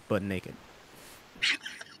myself, just butt naked.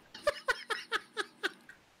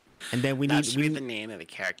 And then that should be the name of the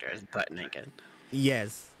character, is butt naked.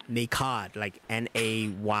 Yes, naked, like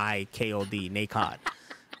NAYKOD, naked.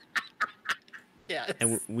 Yes.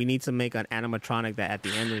 And we need to make an animatronic that at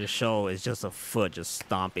the end of the show is just a foot just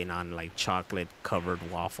stomping on like chocolate covered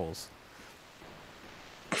waffles.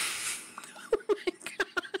 Oh my god.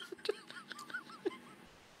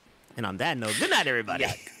 And on that note, good night, everybody.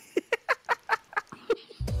 Yuck.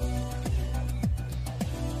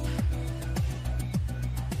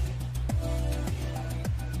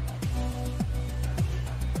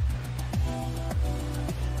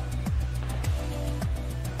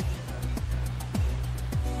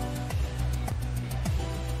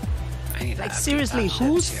 I need to Like update seriously, that shit,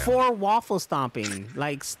 who's too. for waffle stomping?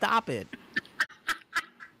 Like, stop it.